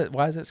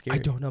that scary? I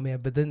don't know, man.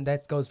 But then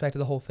that goes back to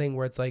the whole thing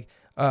where it's like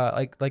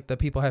the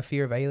people have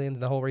fear of aliens.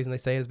 And the whole reason they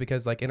say it is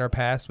because like in our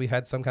past we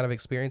had some kind of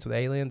experience with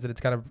aliens, and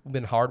it's kind of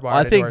been hardwired. Well, I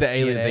into think our the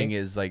alien DNA. thing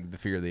is like the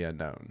fear of the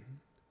unknown.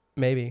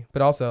 Maybe,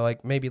 but also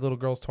like maybe little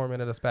girls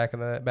tormented us back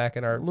in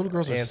our Little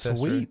girls are ancestry.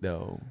 sweet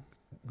though.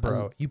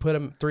 bro. You put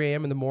them 3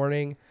 a.m. in the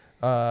morning.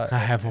 I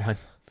have one.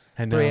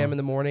 I know. 3 a.m. in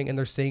the morning, and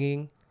they're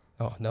singing.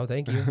 Oh no,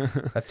 thank you.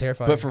 That's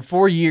terrifying. But for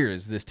 4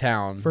 years, this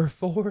town for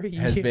 4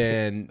 years has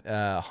been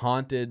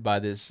haunted by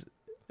this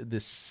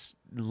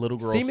little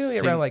girl. seemingly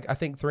around like I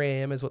think 3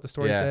 a.m. is what the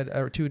story Yeah. said,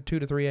 or 2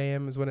 to 3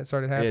 a.m. is when it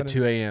started happening.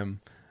 2 a.m.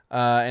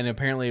 And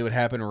apparently it would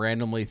happen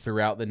randomly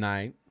throughout the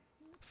night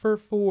For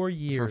 4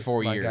 years. for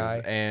 4 my years,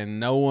 guy. and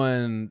no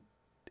one.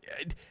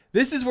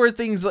 This is where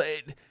things.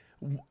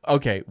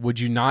 Okay, would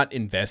you not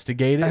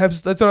investigate it?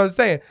 That's what I was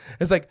saying.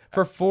 It's like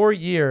for 4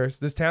 years,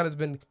 this town has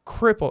been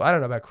crippled. I don't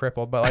know about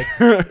crippled, but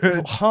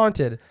like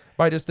haunted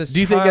by just this.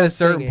 Do you think at child a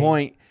certain singing.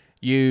 point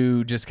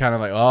you just kind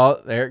of like,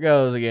 oh, there it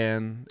goes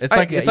again? It's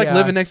like yeah.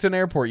 living next to an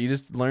airport. You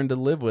just learn to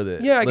live with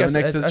it. Yeah, I living guess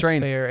next to the that's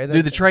train. fair. And Dude,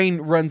 then- the train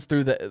runs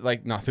through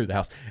not through the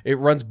house. It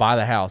runs by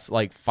the house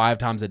like 5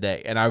 times a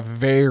day, and I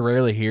very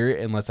rarely hear it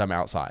unless I'm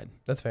outside.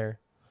 That's fair.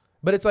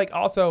 But it's like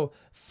also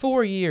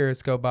 4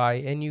 years go by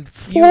and you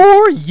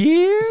 4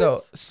 years. So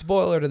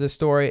spoiler to the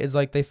story is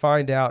like they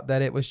find out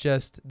that it was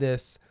just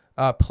this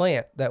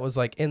plant that was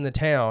like in the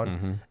town,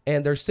 Mm-hmm.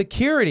 and their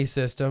security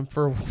system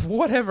for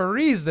whatever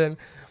reason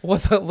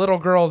was a little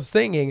girl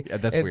singing. Yeah,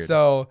 that's and weird.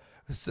 So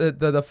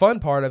the fun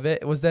part of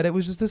it was that it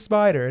was just a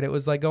spider, and it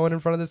was like going in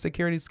front of the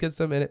security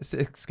system, and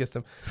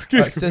system, and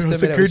it was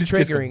Security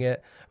system. triggering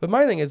it. But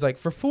my thing is like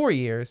for 4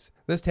 years,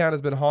 this town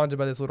has been haunted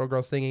by this little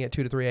girl singing at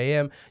 2 to 3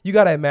 a.m. You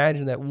got to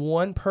imagine that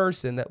one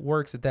person that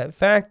works at that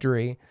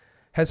factory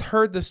has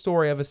heard the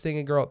story of a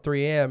singing girl at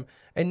 3 a.m.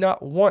 and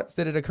not once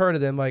did it occur to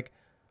them like,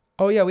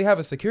 oh yeah, we have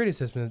a security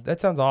system.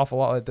 That sounds an awful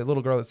lot like the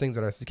little girl that sings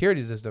in our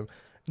security system.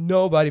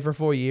 Nobody for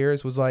 4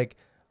 years was like,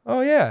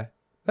 oh yeah,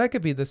 that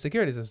could be the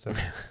security system.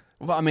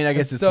 Well, I mean, I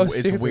guess It's so it's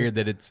stupid. weird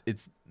that it's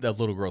the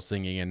little girl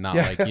singing and not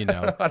Yeah. like I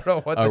don't know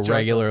what the a choice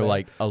regular was there.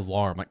 like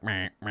alarm like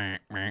meh, meh,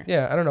 meh.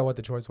 Yeah, I don't know what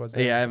the choice was.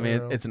 there. Yeah, I don't mean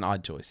know. it's an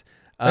odd choice.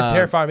 That'd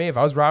terrify me if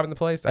I was robbing the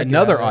place. I'd get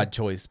Another out of there. odd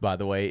choice, by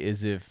the way,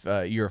 is if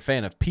you're a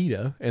fan of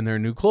PETA and their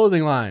new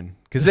clothing line,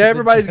 because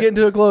everybody's getting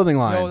to a clothing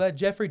line. No, that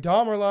Jeffrey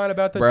Dahmer line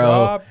about the Bro.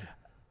 job.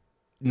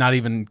 Not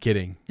even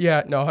kidding.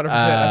 Yeah, no, 100%.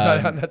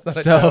 That's not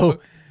a so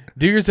joke.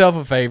 do yourself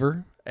a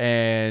favor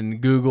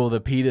and Google the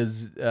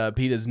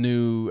PETA's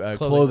new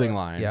clothing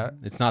line. Yeah.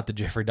 It's not the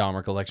Jeffrey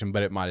Dahmer collection,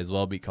 but it might as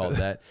well be called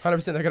that.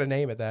 100% they're going to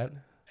name it that.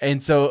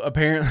 And so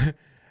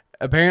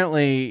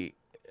apparently,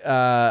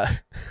 I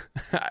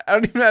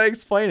don't even know how to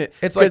explain it.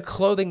 It's like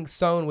clothing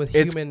sewn with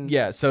human,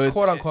 So it's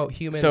quote unquote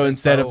human. So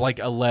instead of sewn. like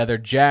a leather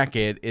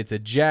jacket, it's a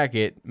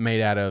jacket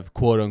made out of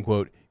quote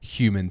unquote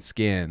human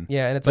skin.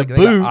 Yeah, and it's the like they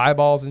got boot-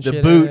 eyeballs and The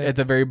shit. boot in it. at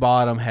the very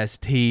bottom has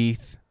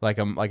teeth, like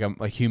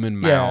a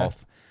human Yeah.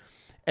 mouth,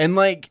 and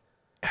like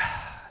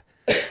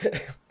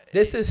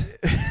This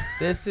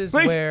is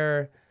Like-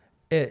 where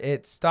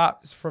it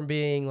stops from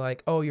being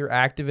like, oh, you're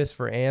activists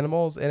for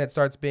animals, and it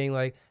starts being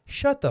like,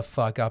 shut the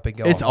fuck up and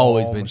go. it's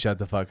always home. been shut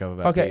the fuck up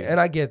about. Okay, PETA. and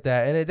I get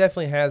that, and it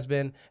definitely has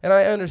been, and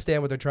I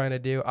understand what they're trying to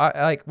do.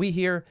 I like we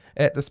here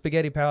at the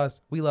Spaghetti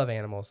Palace, we love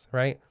animals,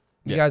 right?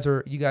 You Yes.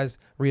 guys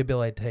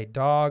rehabilitate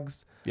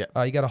dogs. Yeah.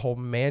 You got a whole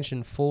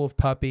mansion full of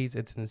puppies.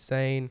 It's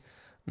insane.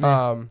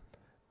 Yeah.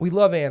 We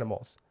love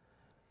animals.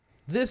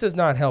 This is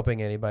not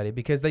helping anybody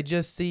because they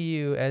just see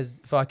you as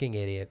fucking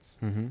idiots,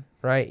 Mhm.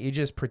 right? You're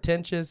just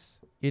pretentious.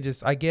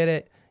 I get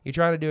it. You're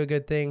trying to do a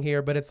good thing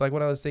here, but it's like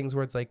one of those things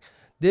where it's like,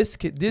 this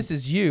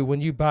is you when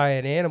you buy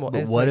an animal.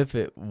 But It's what like, if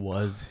it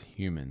was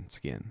human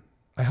skin?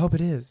 I hope it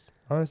is.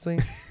 Honestly,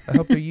 I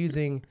hope they're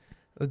using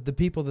the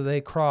people that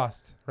they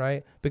crossed,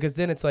 right? Because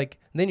then it's like,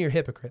 then you're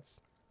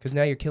hypocrites because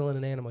now you're killing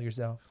an animal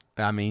yourself.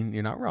 I mean,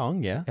 you're not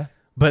wrong, yeah. Yeah.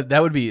 But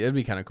it'd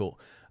be kind of cool.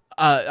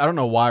 I don't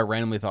know why I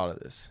randomly thought of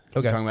this. Okay.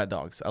 We're talking about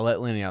dogs. I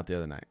let Lenny out the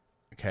other night.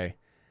 Okay.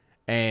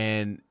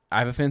 And I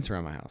have a fence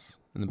around my house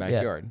in the Yeah.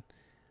 backyard.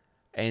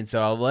 And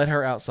so I let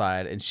her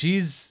outside, and she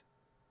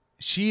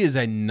is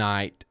a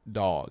night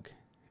dog.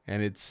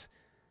 And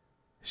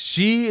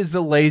she is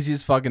the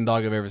laziest fucking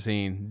dog I've ever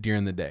seen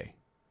during the day.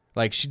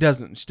 Like she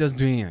doesn't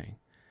do anything.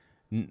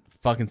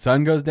 Fucking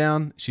sun goes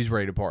down, she's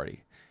ready to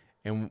party.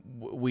 And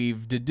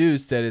we've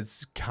deduced that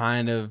it's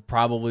kind of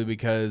probably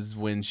because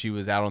when she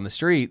was out on the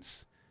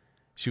streets,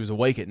 she was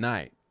awake at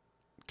night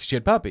because she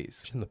had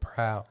puppies. She's in the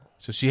prowl.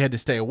 So she had to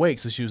stay awake.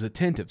 So she was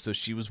attentive. So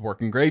she was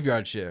working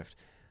graveyard shift.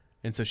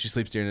 And so she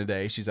sleeps during the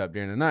day. She's up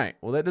during the night.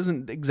 Well, that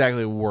doesn't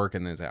exactly work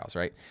in this house,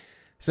 right?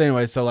 So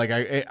anyway, so like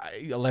I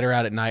let her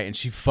out at night and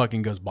she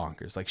fucking goes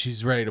bonkers. Like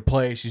she's ready to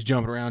play. She's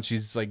jumping around.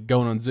 She's like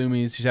going on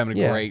zoomies. She's having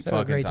a great having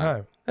a fucking great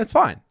time. That's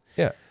fine.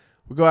 Yeah.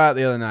 We go out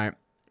the other night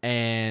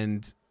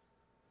and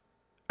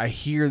I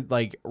hear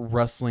like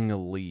rustling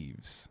of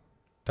leaves.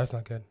 That's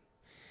not good.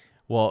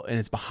 Well, and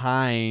it's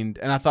behind,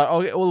 and I thought, oh,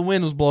 well, the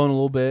wind was blowing a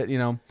little bit, you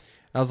know. And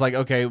I was like,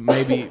 okay,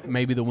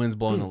 maybe the wind's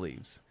blowing the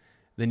leaves.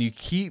 Then you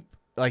keep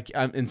like,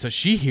 and so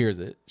she hears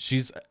it.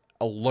 She's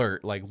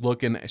alert, like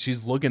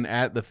she's looking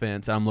at the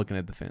fence. I'm looking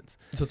at the fence.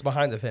 So it's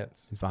behind the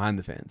fence. It's behind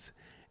the fence,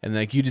 and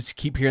like you just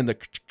keep hearing the,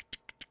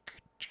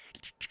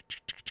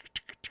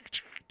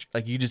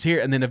 like you just hear,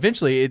 and then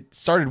eventually it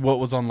started what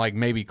was on like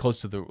maybe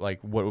close to the like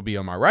what would be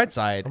on my right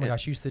side. Oh my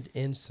gosh, you should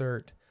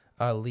insert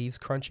leaves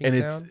crunching and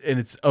sound.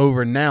 It's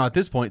over now at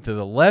this point to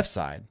the left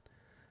side.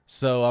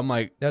 So I'm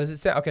like, now does it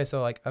sound okay?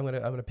 So like I'm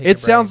gonna pick. it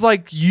sounds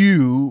like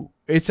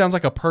it sounds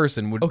like a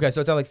person would. Okay,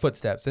 so it sounds like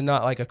footsteps and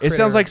not like a. It Critter.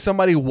 sounds like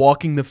somebody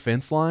walking the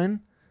fence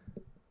line,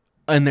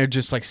 and they're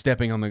just like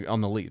stepping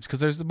on the leaves because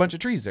there's a bunch of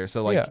trees there.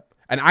 So like,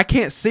 and I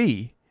can't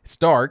see. It's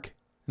dark,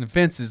 and the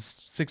fence is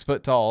 6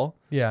 foot tall.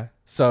 Yeah.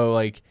 So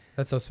like,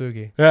 that's so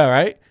spooky. yeah,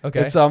 right.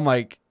 Okay. And so I'm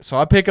like, so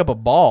I pick up a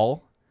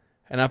ball,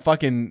 and I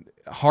fucking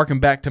harken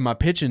back to my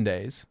pitching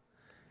days,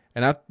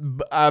 and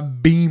I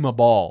beam a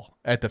ball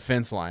at the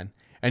fence line,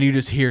 and you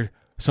just hear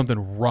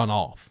something run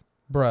off.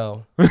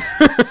 Bro.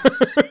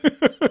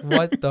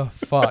 What the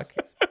fuck?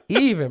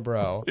 Even,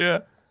 bro. Yeah.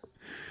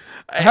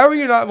 How are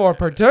you not more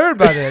perturbed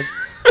by this?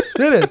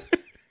 It is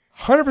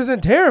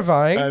 100%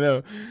 terrifying. I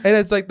know. And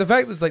it's like the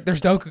fact that it's like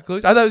there's no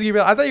conclusion. I thought you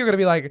were gonna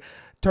be like,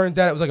 turns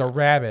out it was like a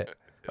rabbit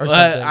or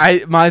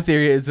something. My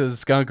theory is it was a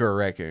skunk or a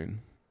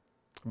raccoon.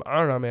 I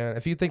don't know, man.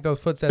 If you think those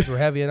footsteps were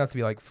heavy enough to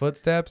be like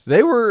footsteps,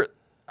 They were.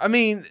 I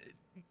mean,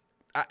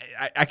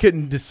 I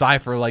couldn't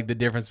decipher like the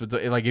difference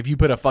between like if you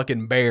put a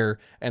fucking bear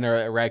and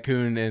a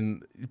raccoon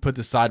and put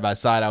this side by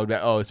side, I would be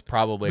oh, it's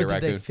probably but a did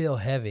raccoon. they feel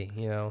heavy?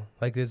 You know,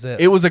 like is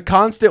it? It was a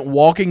constant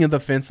walking of the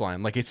fence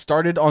line. Like it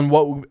started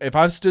on if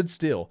I stood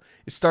still,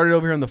 it started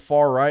over here on the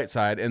far right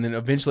side, and then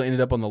eventually ended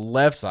up on the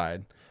left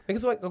side.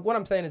 Because what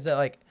I'm saying is that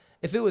like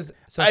if it was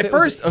so At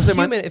first, I was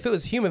saying if it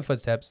was human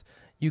footsteps,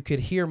 you could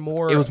hear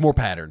more. It was more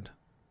patterned.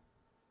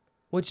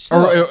 Which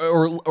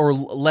Or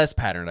less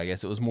patterned, I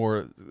guess. It was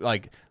more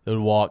like they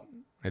would walk,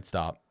 it'd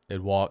stop, they'd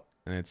walk,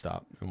 and it'd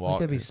stop, and walk.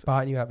 They could be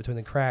spotting you out between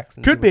the cracks.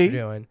 And Could see what be.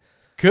 you're doing.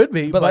 Could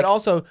be, but like,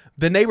 also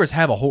the neighbors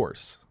have a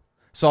horse,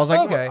 so I was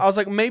like,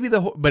 Okay. maybe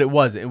but it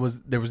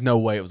wasn't. There was no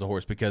way it was a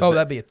horse because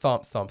that'd be a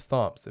thumps.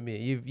 I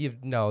mean, you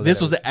know. this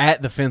was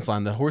at the fence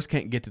line. The horse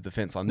can't get to the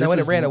fence line. Now, when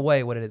it ran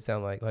away, what did it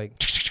sound like?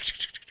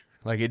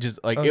 Like it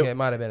just like okay, it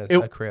might have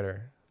been a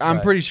critter. I'm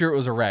but- pretty sure it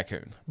was a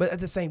raccoon. But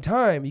at the same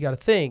time, you got to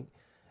think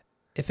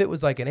if it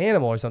was like an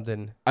animal or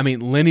something. I mean,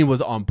 Lenny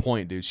was on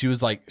point, dude. She was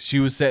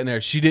sitting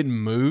there. She didn't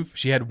move.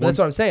 She had one. That's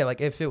what I'm saying.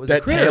 Like if it was a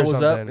That critter tail or was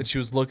something. up, and she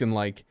was looking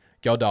like,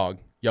 yo, dog.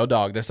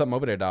 There's something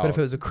over there, dog. But if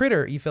it was a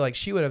critter, you feel like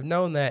she would have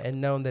known that and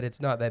known that it's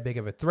not that big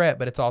of a threat.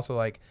 But it's also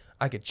like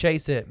I could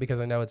chase it because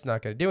I know it's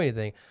not going to do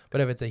anything.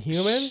 But if it's a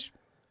human,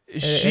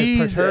 as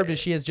perturbed as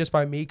she is just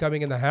by me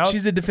coming in the house.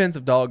 She's a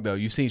defensive dog, though.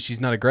 You've seen she's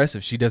not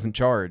aggressive. She doesn't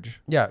charge.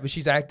 Yeah, but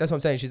that's what I'm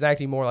saying. She's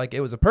acting more like it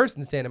was a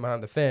person standing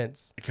behind the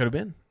fence. It could have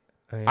been.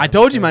 mean, I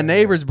told you my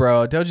neighbors,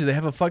 bro. I told you they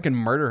have a fucking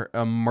murder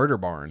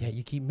barn. Yeah,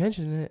 you keep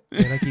mentioning it,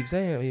 and I keep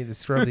saying we need to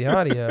scrub the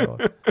audio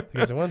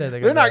because one day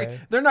they're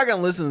not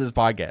gonna listen to this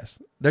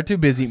podcast. They're too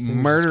busy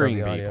murdering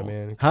people. Audio,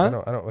 man.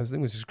 Huh? I was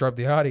thinking we should scrub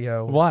the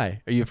audio.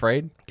 Why? Are you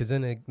afraid? Because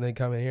then they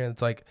come in here and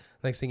it's like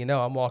next thing you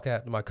know, I'm walking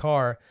out to my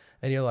car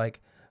and you're like,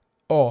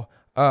 oh.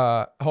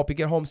 I hope you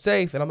get home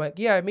safe. And I'm like,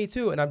 yeah, me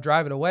too. And I'm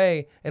driving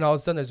away, and all of a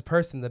sudden there's a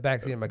person in the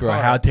backseat of my Bro, car.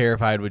 how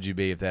terrified would you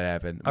be if that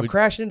happened? I'm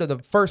crashing into the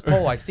first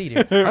pole I see,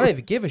 dude. I don't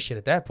even give a shit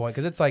at that point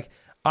because it's like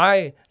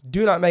I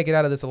do not make it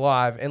out of this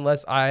alive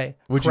unless I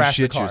Would you crash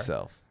shit the car.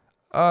 yourself?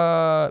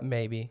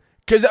 Maybe.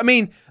 Because I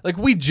mean, like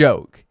we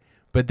joke,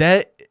 but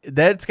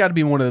that's got to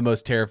be one of the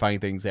most terrifying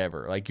things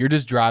ever. Like you're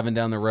just driving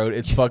down the road,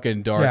 it's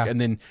fucking dark, Yeah. and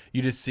then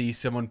you just see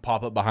someone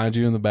pop up behind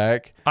you in the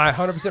back. I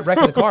 100%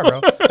 wrecking the car,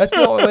 bro. That's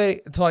the only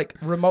way to like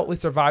remotely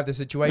survive the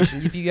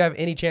situation. If you have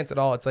any chance at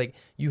all, it's like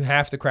you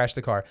have to crash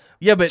the car.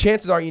 Yeah, but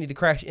Chances are you need to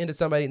crash into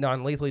somebody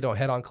non-lethally. Don't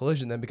head-on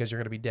collision them because you're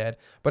going to be dead.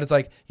 But it's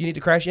like you need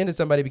to crash into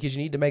somebody because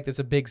you need to make this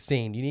a big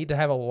scene. You need to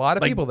have a lot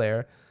of people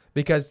there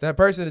because that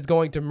person is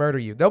going to murder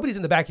you. Nobody's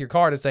in the back of your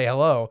car to say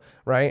hello,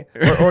 right?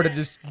 Or to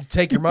just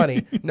take your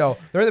money. No,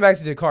 they're in the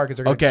backseat of the car because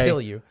they're going to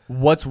kill you.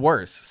 What's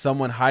worse,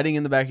 someone hiding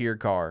in the back of your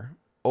car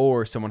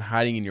or someone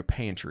hiding in your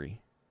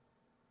pantry?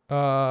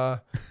 I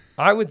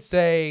would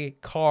say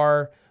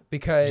car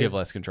because You have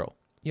less control.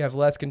 You have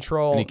less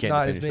control, you can't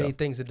not defend as many yourself.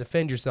 things to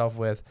defend yourself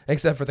with,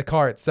 except for the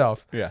car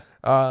itself. Yeah.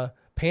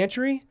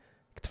 Pantry?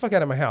 Get the fuck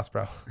out of my house,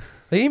 bro.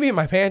 Like, you can be in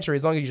my pantry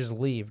as long as you just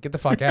leave. Get the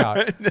fuck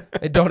out.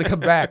 And don't come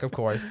back, of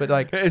course. But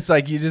like, It's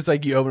like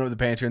you open up the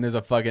pantry and there's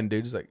a fucking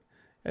dude just like,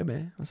 hey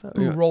man, what's up?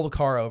 ooh, roll the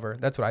car over.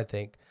 That's what I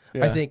think.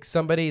 Yeah. I think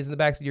somebody is in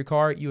the backseat of your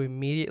car. You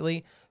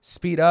immediately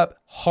speed up,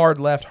 hard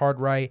left, hard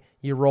right.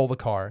 You roll the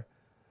car.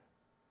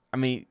 I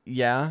mean,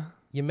 yeah.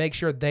 you make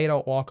sure they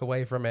don't walk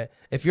away from it.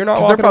 If you're not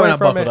 'Cause they're walking probably away not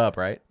from buckled it, up,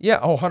 right? yeah,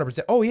 100%.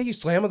 Oh yeah, you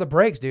slam on the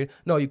brakes, dude.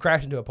 No, you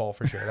crash into a pole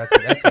for sure. That's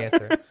the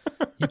answer.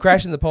 You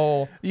crash in the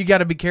pole. You got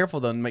to be careful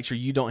though and make sure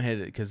you don't hit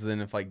it, because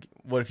then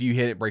what if you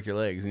hit it, break your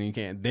legs, and you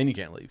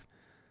can't leave.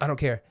 I don't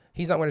care.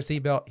 He's not wearing a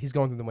seatbelt. He's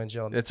going through the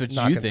windshield. That's what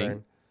Not you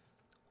concerned.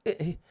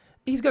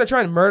 He's gonna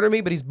try and murder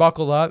me, but he's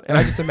buckled up, and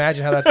I just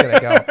imagine how that's gonna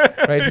go.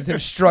 Right, just him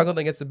struggling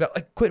against the belt.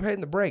 Like, quit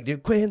hitting the brake,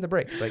 dude. Quit hitting the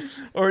brake. It's like,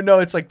 Or no,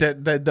 it's like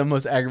that the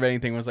most aggravating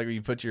thing was like when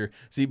you put your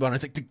seatbelt on,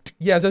 it's like, tick, tick,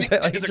 yeah, so like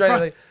He's he's like, trying to "Run."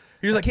 like,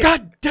 you're like,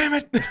 God damn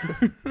it.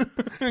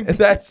 and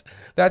that's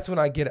when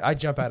I get it. I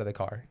jump out of the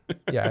car.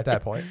 Yeah, at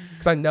that point,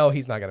 because I know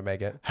he's not gonna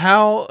make it.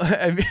 How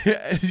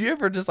did you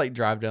ever just like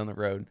drive down the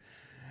road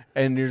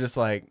and you're just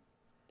like,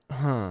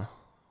 I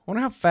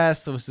wonder how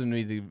fast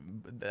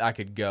I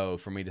could go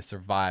for me to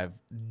survive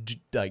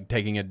like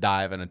taking a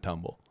dive and a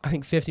tumble. I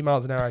think 50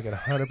 miles an hour, I could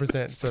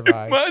 100%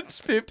 survive.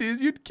 Much 50s,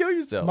 you'd kill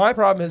yourself. My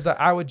problem is that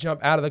I would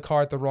jump out of the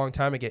car at the wrong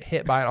time and get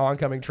hit by an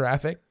oncoming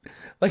traffic.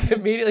 Like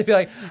immediately be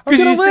like, I'm 'Cause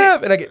gonna you see-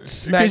 live, and I get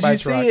smacked Because by a you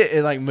truck. see it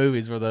in like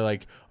movies where they're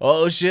like,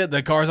 oh shit,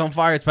 the car's on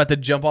fire, it's about to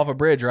jump off a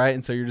bridge, right?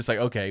 And so you're just like,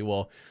 okay,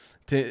 well,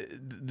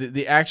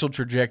 the actual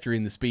trajectory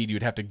and the speed you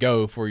would have to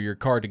go for your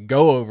car to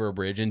go over a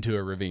bridge into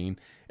a ravine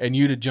and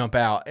you to jump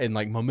out and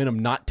like momentum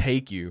not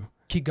take you.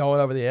 Keep going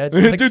over the edge,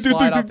 like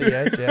slide off the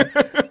edge.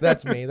 Yeah,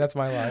 that's me. That's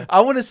my life.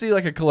 I want to see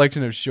like a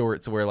collection of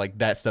shorts where like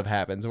that stuff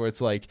happens, where it's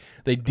like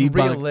they debunk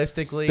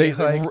Realistically,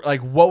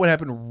 like what would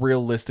happen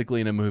realistically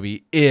in a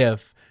movie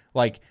if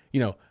like, you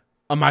know,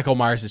 a Michael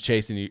Myers is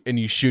chasing you and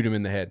you shoot him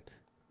in the head.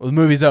 Well, the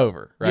movie's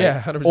over, right? Yeah,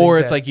 100% Or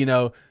it's dead. like, you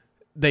know,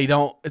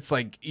 it's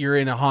like you're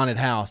in a haunted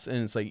house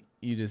and it's like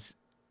you just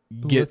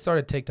let's start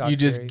a TikTok. you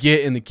just series.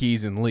 get in the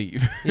keys and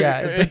leave.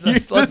 Yeah, You let's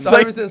just,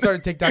 like- 100% start a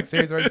TikTok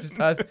series where it's just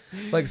us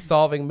like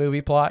solving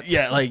movie plots.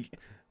 Yeah, like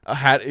I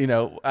had, you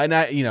know, and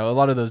I, you know, a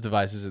lot of those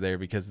devices are there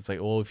because it's like,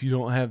 well, if you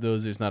don't have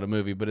those, there's not a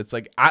movie. But it's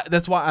like,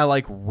 that's why I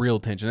like real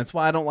tension. That's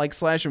why I don't like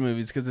slasher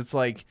movies, because it's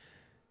like,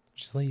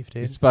 Just leave,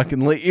 dude. it's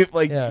fucking leave.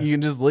 Like Yeah. you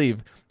can just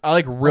leave. I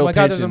like real Oh my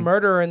god, there's a tension.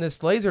 murderer in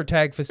this laser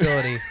tag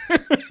facility.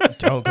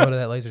 Don't go to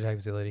that laser tag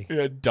facility.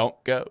 Yeah, don't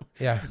go.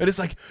 Yeah. And it's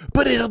like,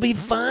 but it'll be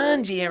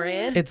fun,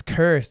 Jared. It's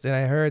cursed, and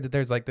I heard that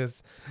there's like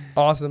this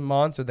awesome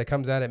monster that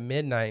comes out at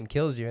midnight and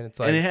kills you, and it's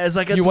like, And it has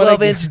like a you wanna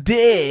 12-inch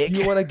dick.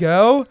 you want to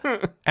go?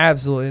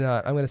 Absolutely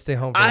not. I'm gonna stay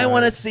home. For I an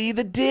want to hour. see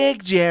the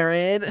dick,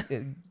 Jared.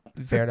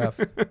 Fair enough.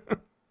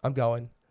 I'm going.